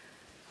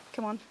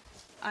 Come on.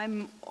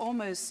 I'm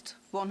almost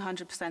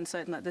 100%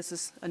 certain that this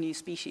is a new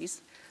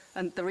species.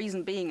 And the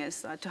reason being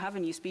is that to have a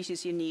new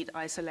species, you need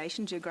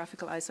isolation,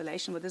 geographical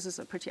isolation, but this is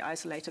a pretty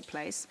isolated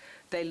place.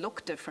 They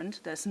look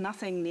different. There's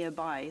nothing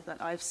nearby that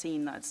I've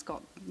seen that's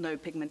got no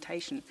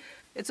pigmentation.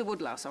 It's a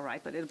woodlouse, all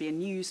right, but it'll be a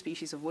new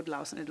species of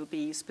woodlouse, and it'll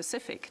be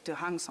specific to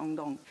Son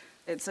Doong.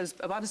 It's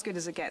about as good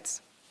as it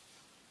gets.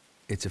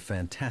 It's a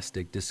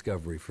fantastic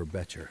discovery for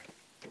Boettcher.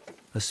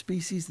 A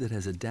species that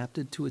has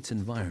adapted to its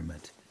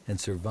environment and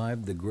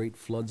survived the great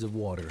floods of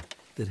water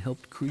that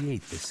helped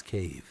create this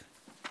cave.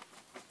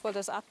 Well,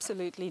 there's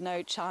absolutely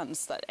no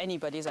chance that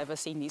anybody's ever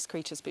seen these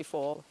creatures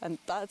before, and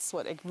that's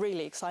what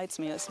really excites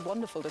me. It's a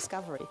wonderful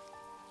discovery.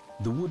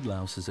 The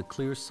woodlouse is a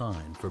clear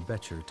sign for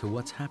Boettcher to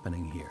what's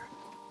happening here.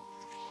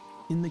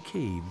 In the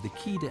cave, the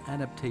key to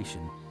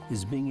adaptation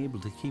is being able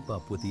to keep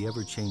up with the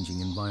ever-changing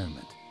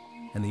environment,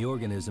 and the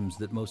organisms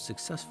that most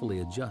successfully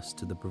adjust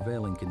to the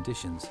prevailing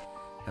conditions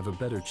have a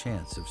better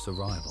chance of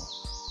survival.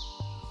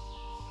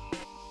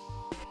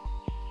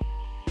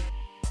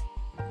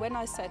 When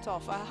I set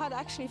off, I had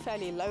actually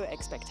fairly low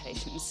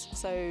expectations.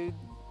 So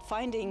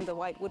finding the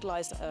white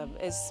woodlouse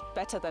is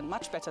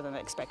much better than I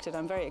expected.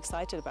 I'm very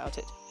excited about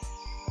it.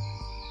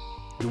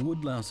 The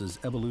woodlouse's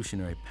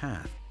evolutionary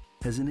path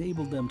has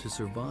enabled them to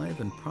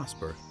survive and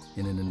prosper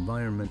in an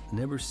environment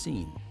never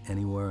seen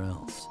anywhere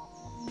else.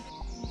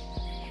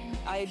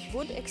 I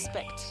would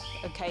expect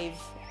a cave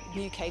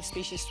new cave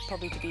species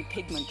probably to be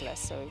pigmentless,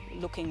 so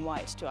looking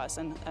white to us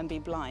and be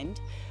blind.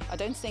 I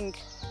don't think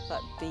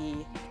that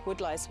the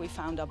woodlice we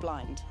found are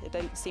blind. They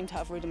don't seem to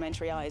have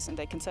rudimentary eyes, and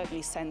they can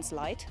certainly sense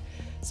light.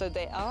 So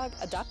they are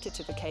adapted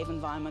to the cave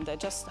environment. They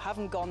just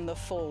haven't gone the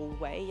full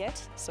way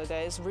yet, so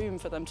there's room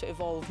for them to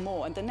evolve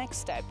more. And the next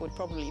step would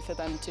probably be for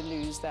them to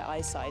lose their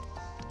eyesight.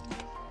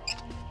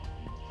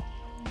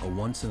 A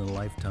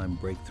once-in-a-lifetime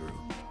breakthrough,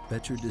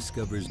 Betcher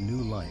discovers new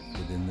life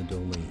within the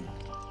Doling.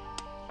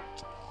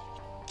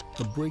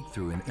 A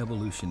breakthrough in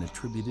evolution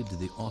attributed to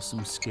the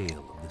awesome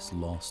scale of this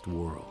lost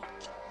world.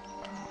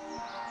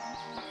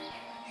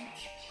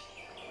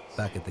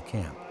 Back at the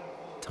camp,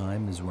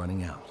 time is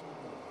running out.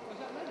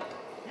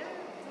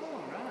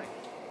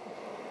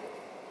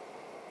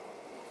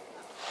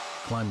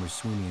 Climbers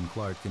Sweeney and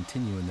Clark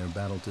continue in their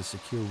battle to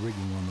secure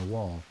rigging on the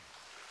wall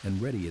and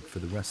ready it for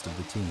the rest of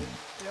the team.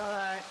 You all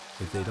right?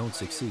 If they don't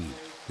succeed,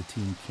 the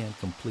team can't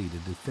complete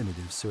a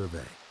definitive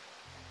survey.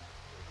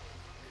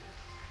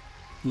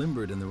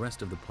 Limbert and the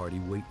rest of the party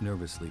wait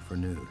nervously for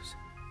news.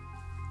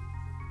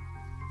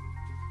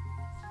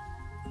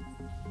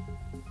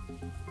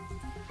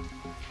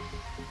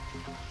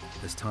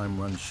 As time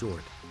runs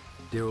short,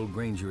 Darrell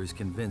Granger is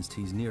convinced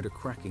he's near to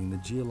cracking the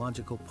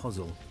geological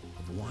puzzle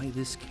of why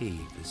this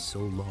cave is so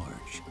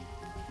large.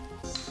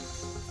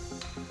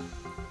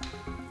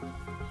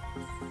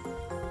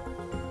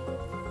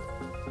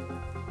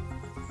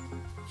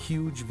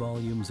 Huge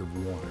volumes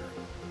of water,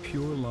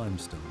 pure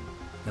limestone,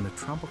 and a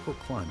tropical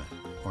climate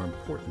are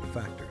important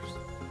factors.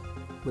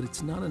 But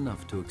it's not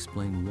enough to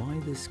explain why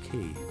this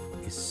cave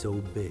is so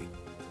big.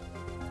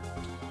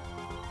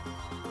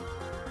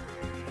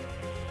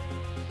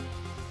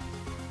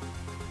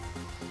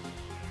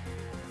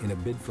 In a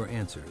bid for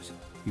answers,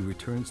 he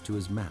returns to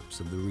his maps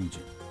of the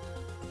region.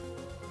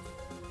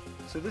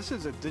 So this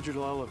is a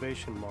digital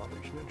elevation model.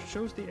 It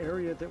shows the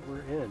area that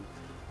we're in.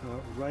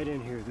 Right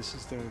in here, this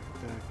is the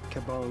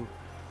Kabang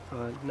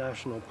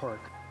National Park.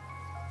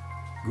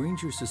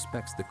 Granger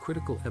suspects the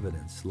critical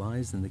evidence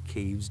lies in the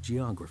cave's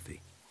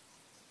geography.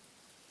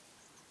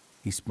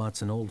 He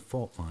spots an old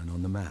fault line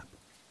on the map.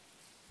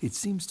 It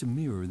seems to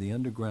mirror the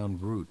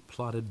underground route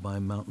plotted by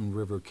Mountain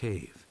River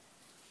Cave.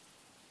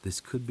 This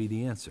could be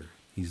the answer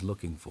he's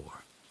looking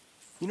for.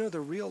 You know,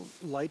 the real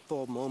light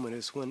bulb moment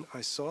is when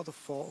I saw the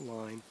fault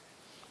line,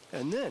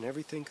 and then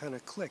everything kind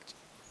of clicked.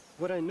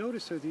 What I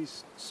notice are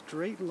these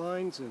straight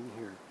lines in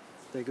here.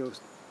 They go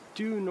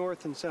due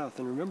north and south,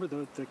 and remember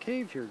the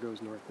cave here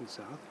goes north and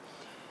south.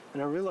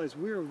 And I realized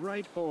we're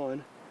right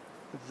on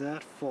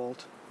that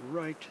fault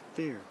right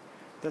there.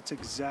 That's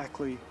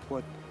exactly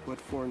what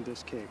formed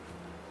this cave.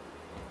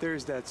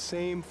 There's that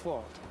same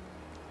fault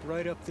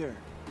right up there.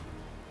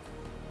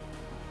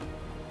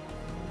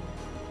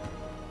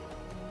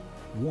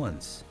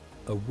 Once,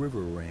 a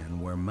river ran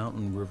where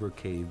Mountain River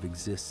Cave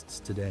exists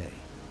today.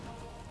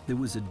 There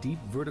was a deep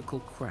vertical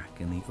crack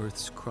in the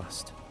Earth's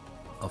crust,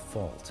 a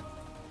fault.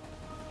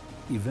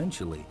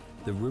 Eventually,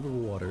 the river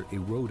water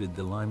eroded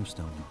the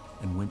limestone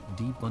and went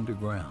deep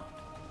underground.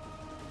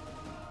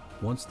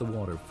 Once the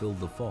water filled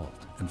the fault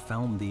and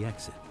found the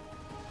exit,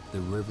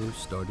 the river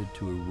started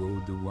to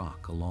erode the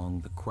rock along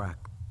the crack,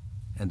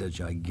 and a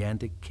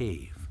gigantic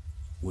cave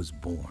was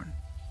born.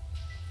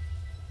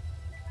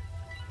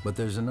 But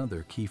there's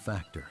another key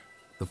factor.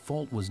 The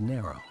fault was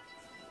narrow.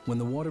 When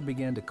the water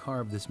began to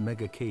carve this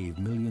mega cave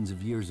millions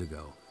of years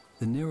ago,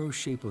 the narrow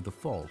shape of the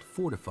fault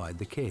fortified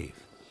the cave.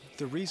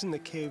 The reason the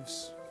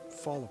caves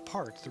fall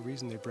apart, the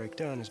reason they break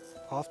down, is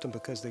often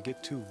because they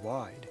get too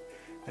wide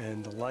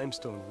and the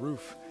limestone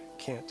roof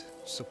can't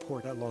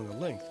support that long a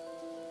length.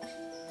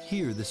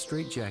 Here, the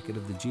straitjacket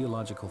of the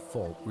geological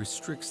fault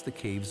restricts the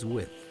cave's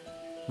width,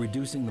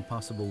 reducing the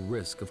possible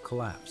risk of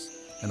collapse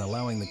and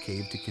allowing the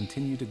cave to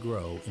continue to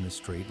grow in a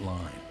straight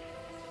line.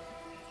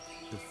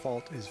 The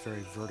fault is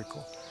very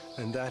vertical,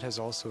 and that has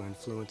also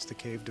influenced the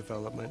cave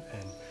development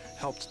and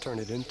helped turn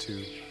it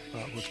into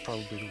what's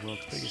probably the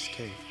world's biggest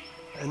cave.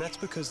 And that's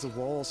because the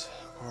walls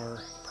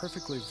are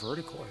perfectly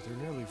vertical. They're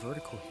nearly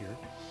vertical here.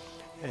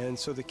 And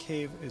so the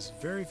cave is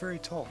very, very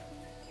tall.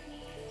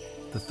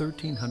 The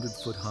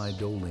 1,300-foot-high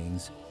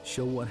dolines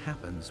show what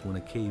happens when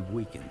a cave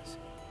weakens.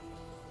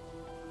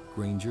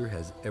 Granger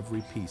has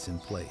every piece in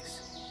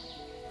place.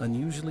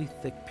 Unusually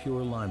thick,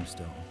 pure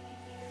limestone,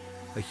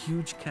 a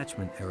huge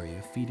catchment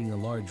area feeding a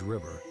large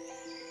river,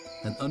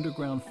 an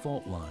underground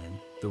fault line,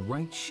 the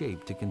right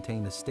shape to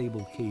contain a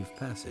stable cave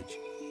passage,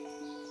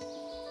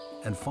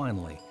 and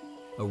finally,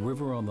 a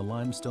river on the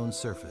limestone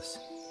surface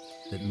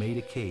that made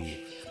a cave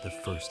at the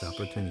first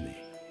opportunity.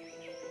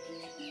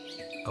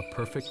 A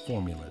perfect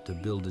formula to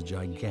build a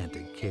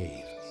gigantic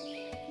cave.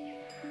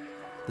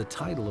 The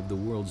title of the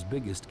world's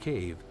biggest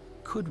cave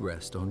could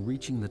rest on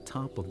reaching the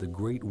top of the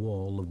Great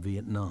Wall of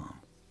Vietnam.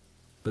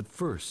 But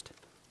first,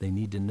 they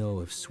need to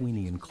know if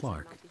Sweeney and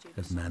Clark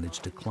have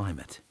managed to climb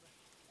it.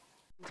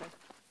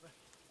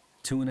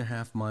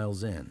 2.5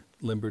 miles in,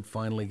 Limbert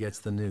finally gets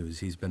the news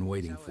he's been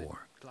waiting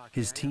for.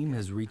 His team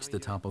has reached the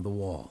top of the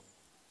wall.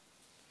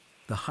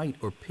 The height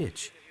or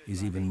pitch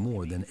is even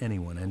more than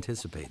anyone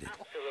anticipated.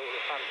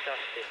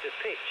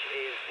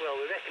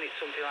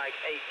 something like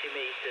 80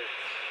 metres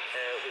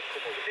we've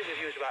come up. I think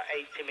we've used about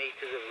 80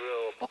 metres of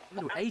rope.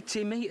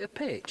 80-metre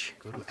pitch?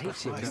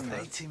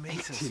 80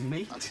 metres. 80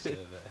 metres.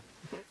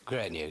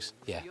 Great news,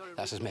 yeah.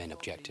 That's his main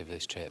objective of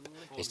this trip,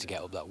 is to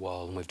get up that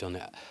wall, and we've done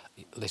it.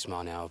 This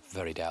morning I was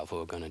very doubtful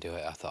we were going to do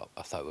it. I thought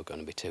we were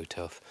going to be too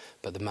tough,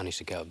 but they managed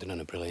to get up. They've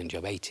done a brilliant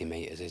job. 80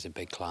 metres is a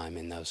big climb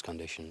in those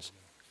conditions.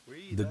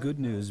 The good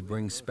news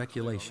brings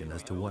speculation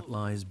as to what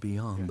lies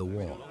beyond the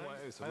wall.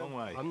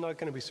 I'm not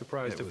going to be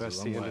surprised if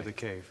that's the end of the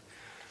cave.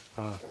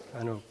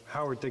 I know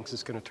Howard thinks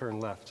it's going to turn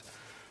left.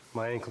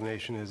 My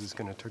inclination is it's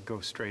going to go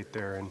straight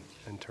there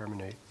and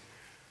terminate.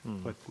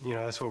 But, you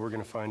know, that's what we're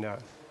going to find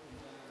out.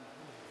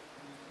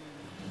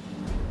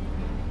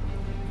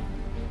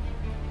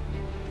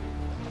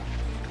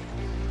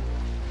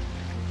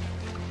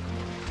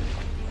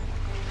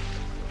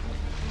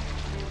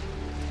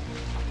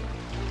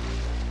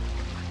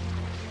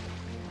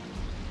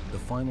 The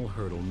final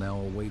hurdle now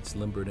awaits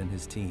Limbert and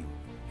his team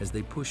as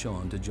they push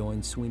on to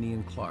join Sweeney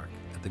and Clark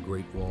at the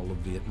Great Wall of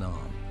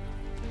Vietnam.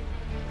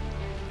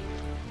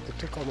 It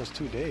took almost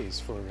 2 days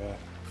for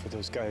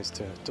those guys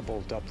to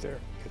bolt up there.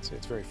 It's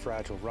very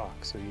fragile rock,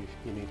 so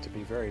you need to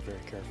be very,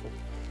 very careful.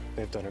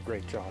 They've done a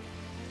great job.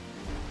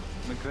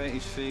 My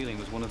greatest feeling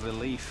was one of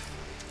relief,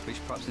 which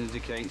perhaps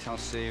indicates how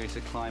serious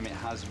a climb it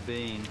has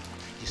been.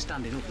 You're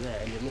standing up there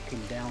and you're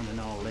looking down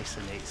and all this,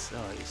 and it's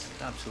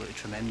absolutely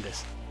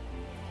tremendous.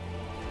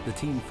 The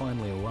team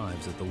finally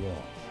arrives at the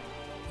wall.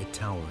 It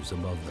towers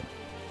above them.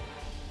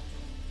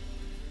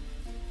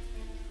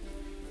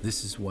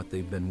 This is what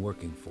they've been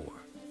working for,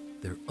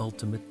 their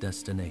ultimate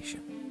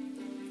destination.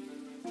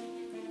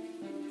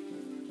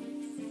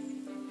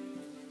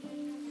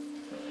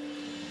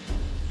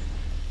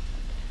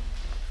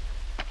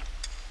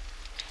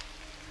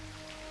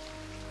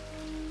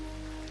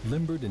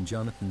 Limbert and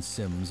Jonathan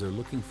Sims are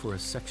looking for a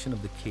section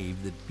of the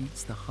cave that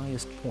beats the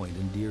highest point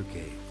in Deer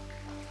Cave.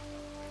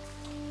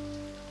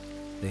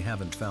 They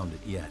haven't found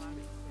it yet.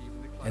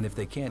 And if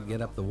they can't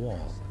get up the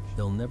wall,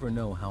 they'll never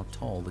know how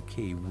tall the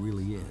cave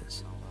really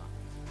is.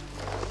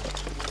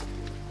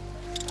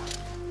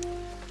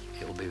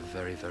 It will be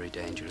very, very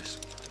dangerous.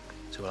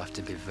 So we'll have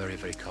to be very,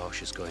 very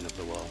cautious going up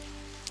the wall.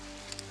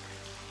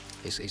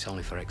 It's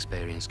only for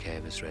experienced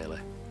cavers,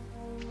 really.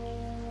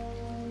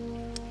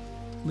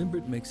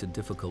 Limbert makes a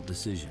difficult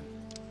decision.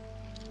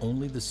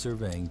 Only the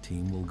surveying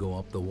team will go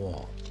up the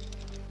wall.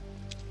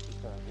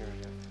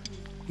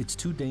 It's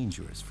too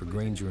dangerous for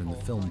Granger and the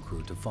film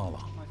crew to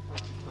follow.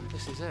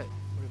 This is it.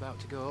 We're about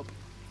to go up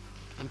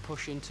and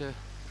push into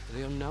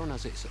the unknown,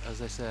 as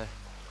they say.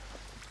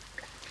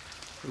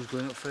 Who's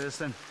going up first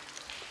then?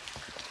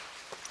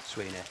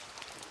 Sweeney.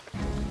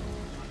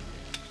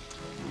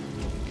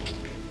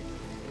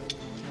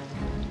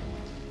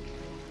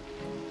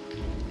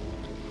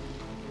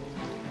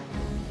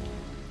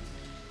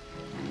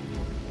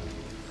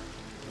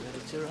 Ready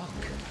to rock.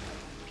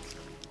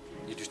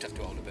 You just have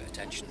to hold a bit of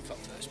tension for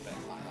the first bit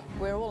like that.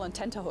 We're all on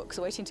tenterhooks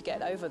waiting to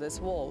get over this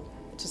wall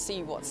to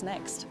see what's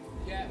next.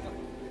 Yeah.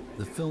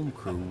 The film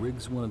crew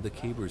rigs one of the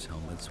cavers'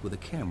 helmets with a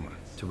camera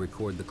to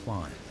record the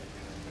climb.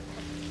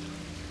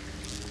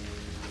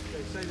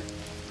 Okay,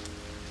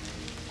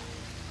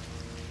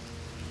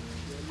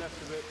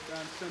 left a bit,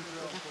 down centre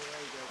up.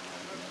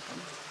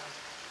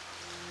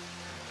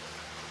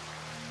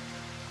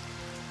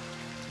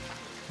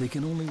 They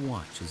can only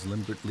watch as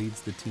Limbert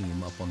leads the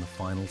team up on the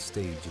final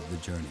stage of the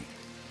journey.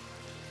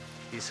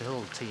 It's a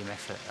whole team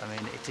effort. I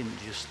mean, it isn't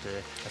just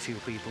a few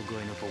people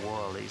going up a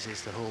wall.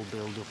 It's the whole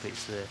build-up.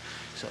 It's the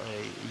sort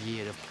of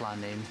year of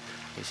planning.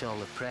 It's all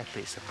the prep.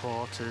 It's the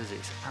porters.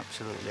 It's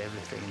absolutely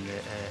everything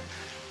that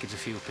gives a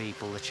few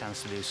people the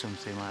chance to do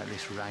something like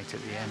this right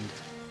at the end.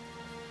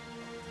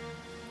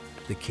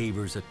 The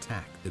cavers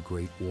attack the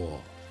Great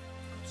Wall.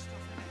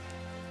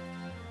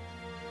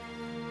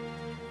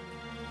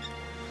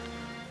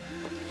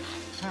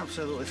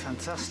 Absolutely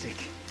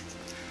fantastic.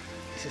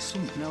 It's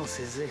something else,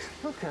 is this?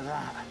 Look at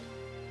that.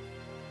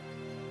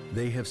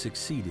 They have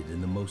succeeded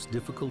in the most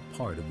difficult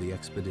part of the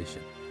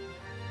expedition.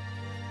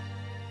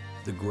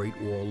 The Great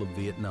Wall of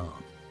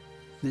Vietnam.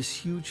 This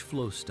huge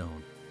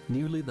flowstone,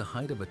 nearly the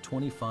height of a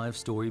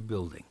 25-story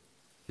building,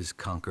 is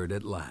conquered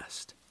at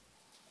last.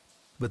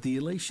 But the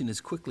elation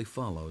is quickly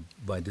followed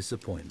by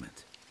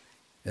disappointment.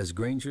 As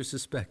Granger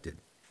suspected,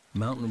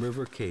 Mountain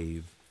River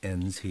Cave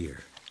ends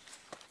here.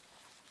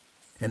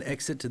 An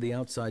exit to the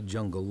outside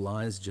jungle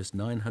lies just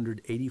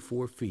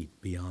 984 feet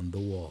beyond the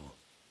wall.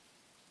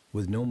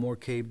 With no more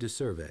cave to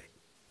survey,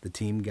 the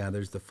team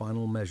gathers the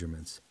final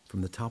measurements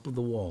from the top of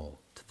the wall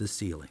to the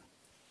ceiling.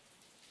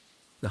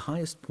 The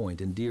highest point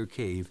in Deer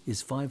Cave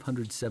is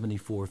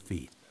 574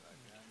 feet.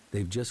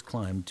 They've just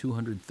climbed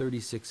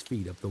 236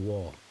 feet up the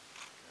wall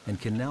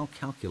and can now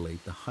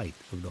calculate the height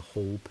of the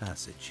whole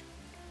passage.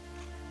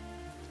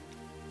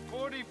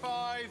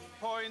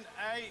 45.8.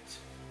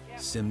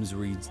 Sims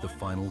reads the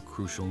final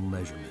crucial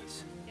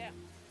measurements.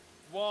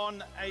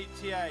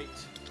 188.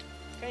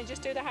 Can you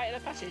just do the height of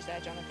the passage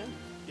there, Jonathan?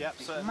 Yep,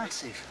 certainly.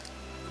 Massive.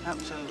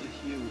 Absolutely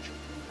huge.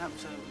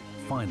 Absolutely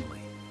huge. Finally,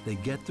 they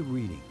get the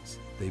readings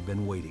they've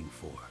been waiting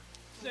for.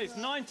 It's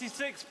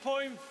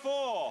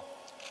 96.4.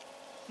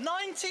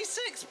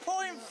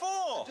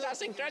 96.4!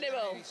 That's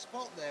incredible.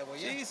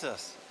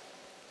 Jesus.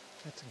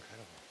 That's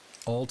incredible.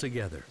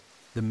 Altogether,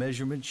 the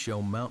measurements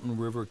show Mountain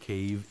River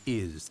Cave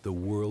is the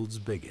world's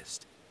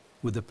biggest,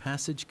 with the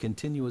passage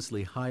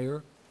continuously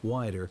higher,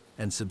 wider,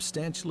 and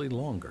substantially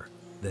longer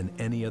than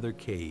any other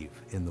cave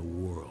in the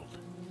world.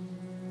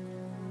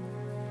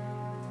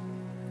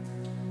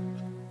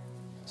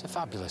 It's a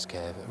fabulous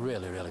cave, a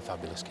really, really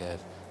fabulous cave.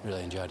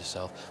 Really enjoyed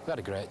ourselves. We had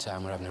a great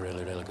time. We're having a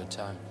really, really good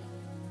time.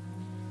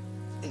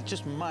 It's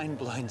just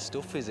mind-blowing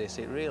stuff, is this?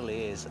 It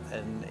really is,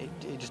 and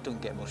it just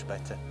doesn't get much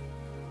better.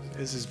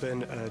 This has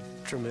been a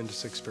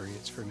tremendous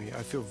experience for me.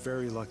 I feel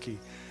very lucky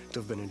to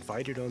have been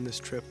invited on this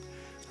trip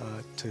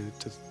to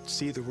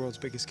see the world's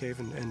biggest cave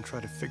and try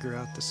to figure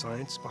out the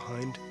science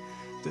behind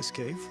this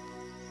cave.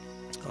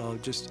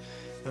 Just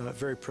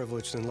very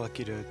privileged and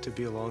lucky to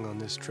be along on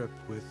this trip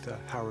with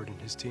Howard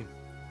and his team.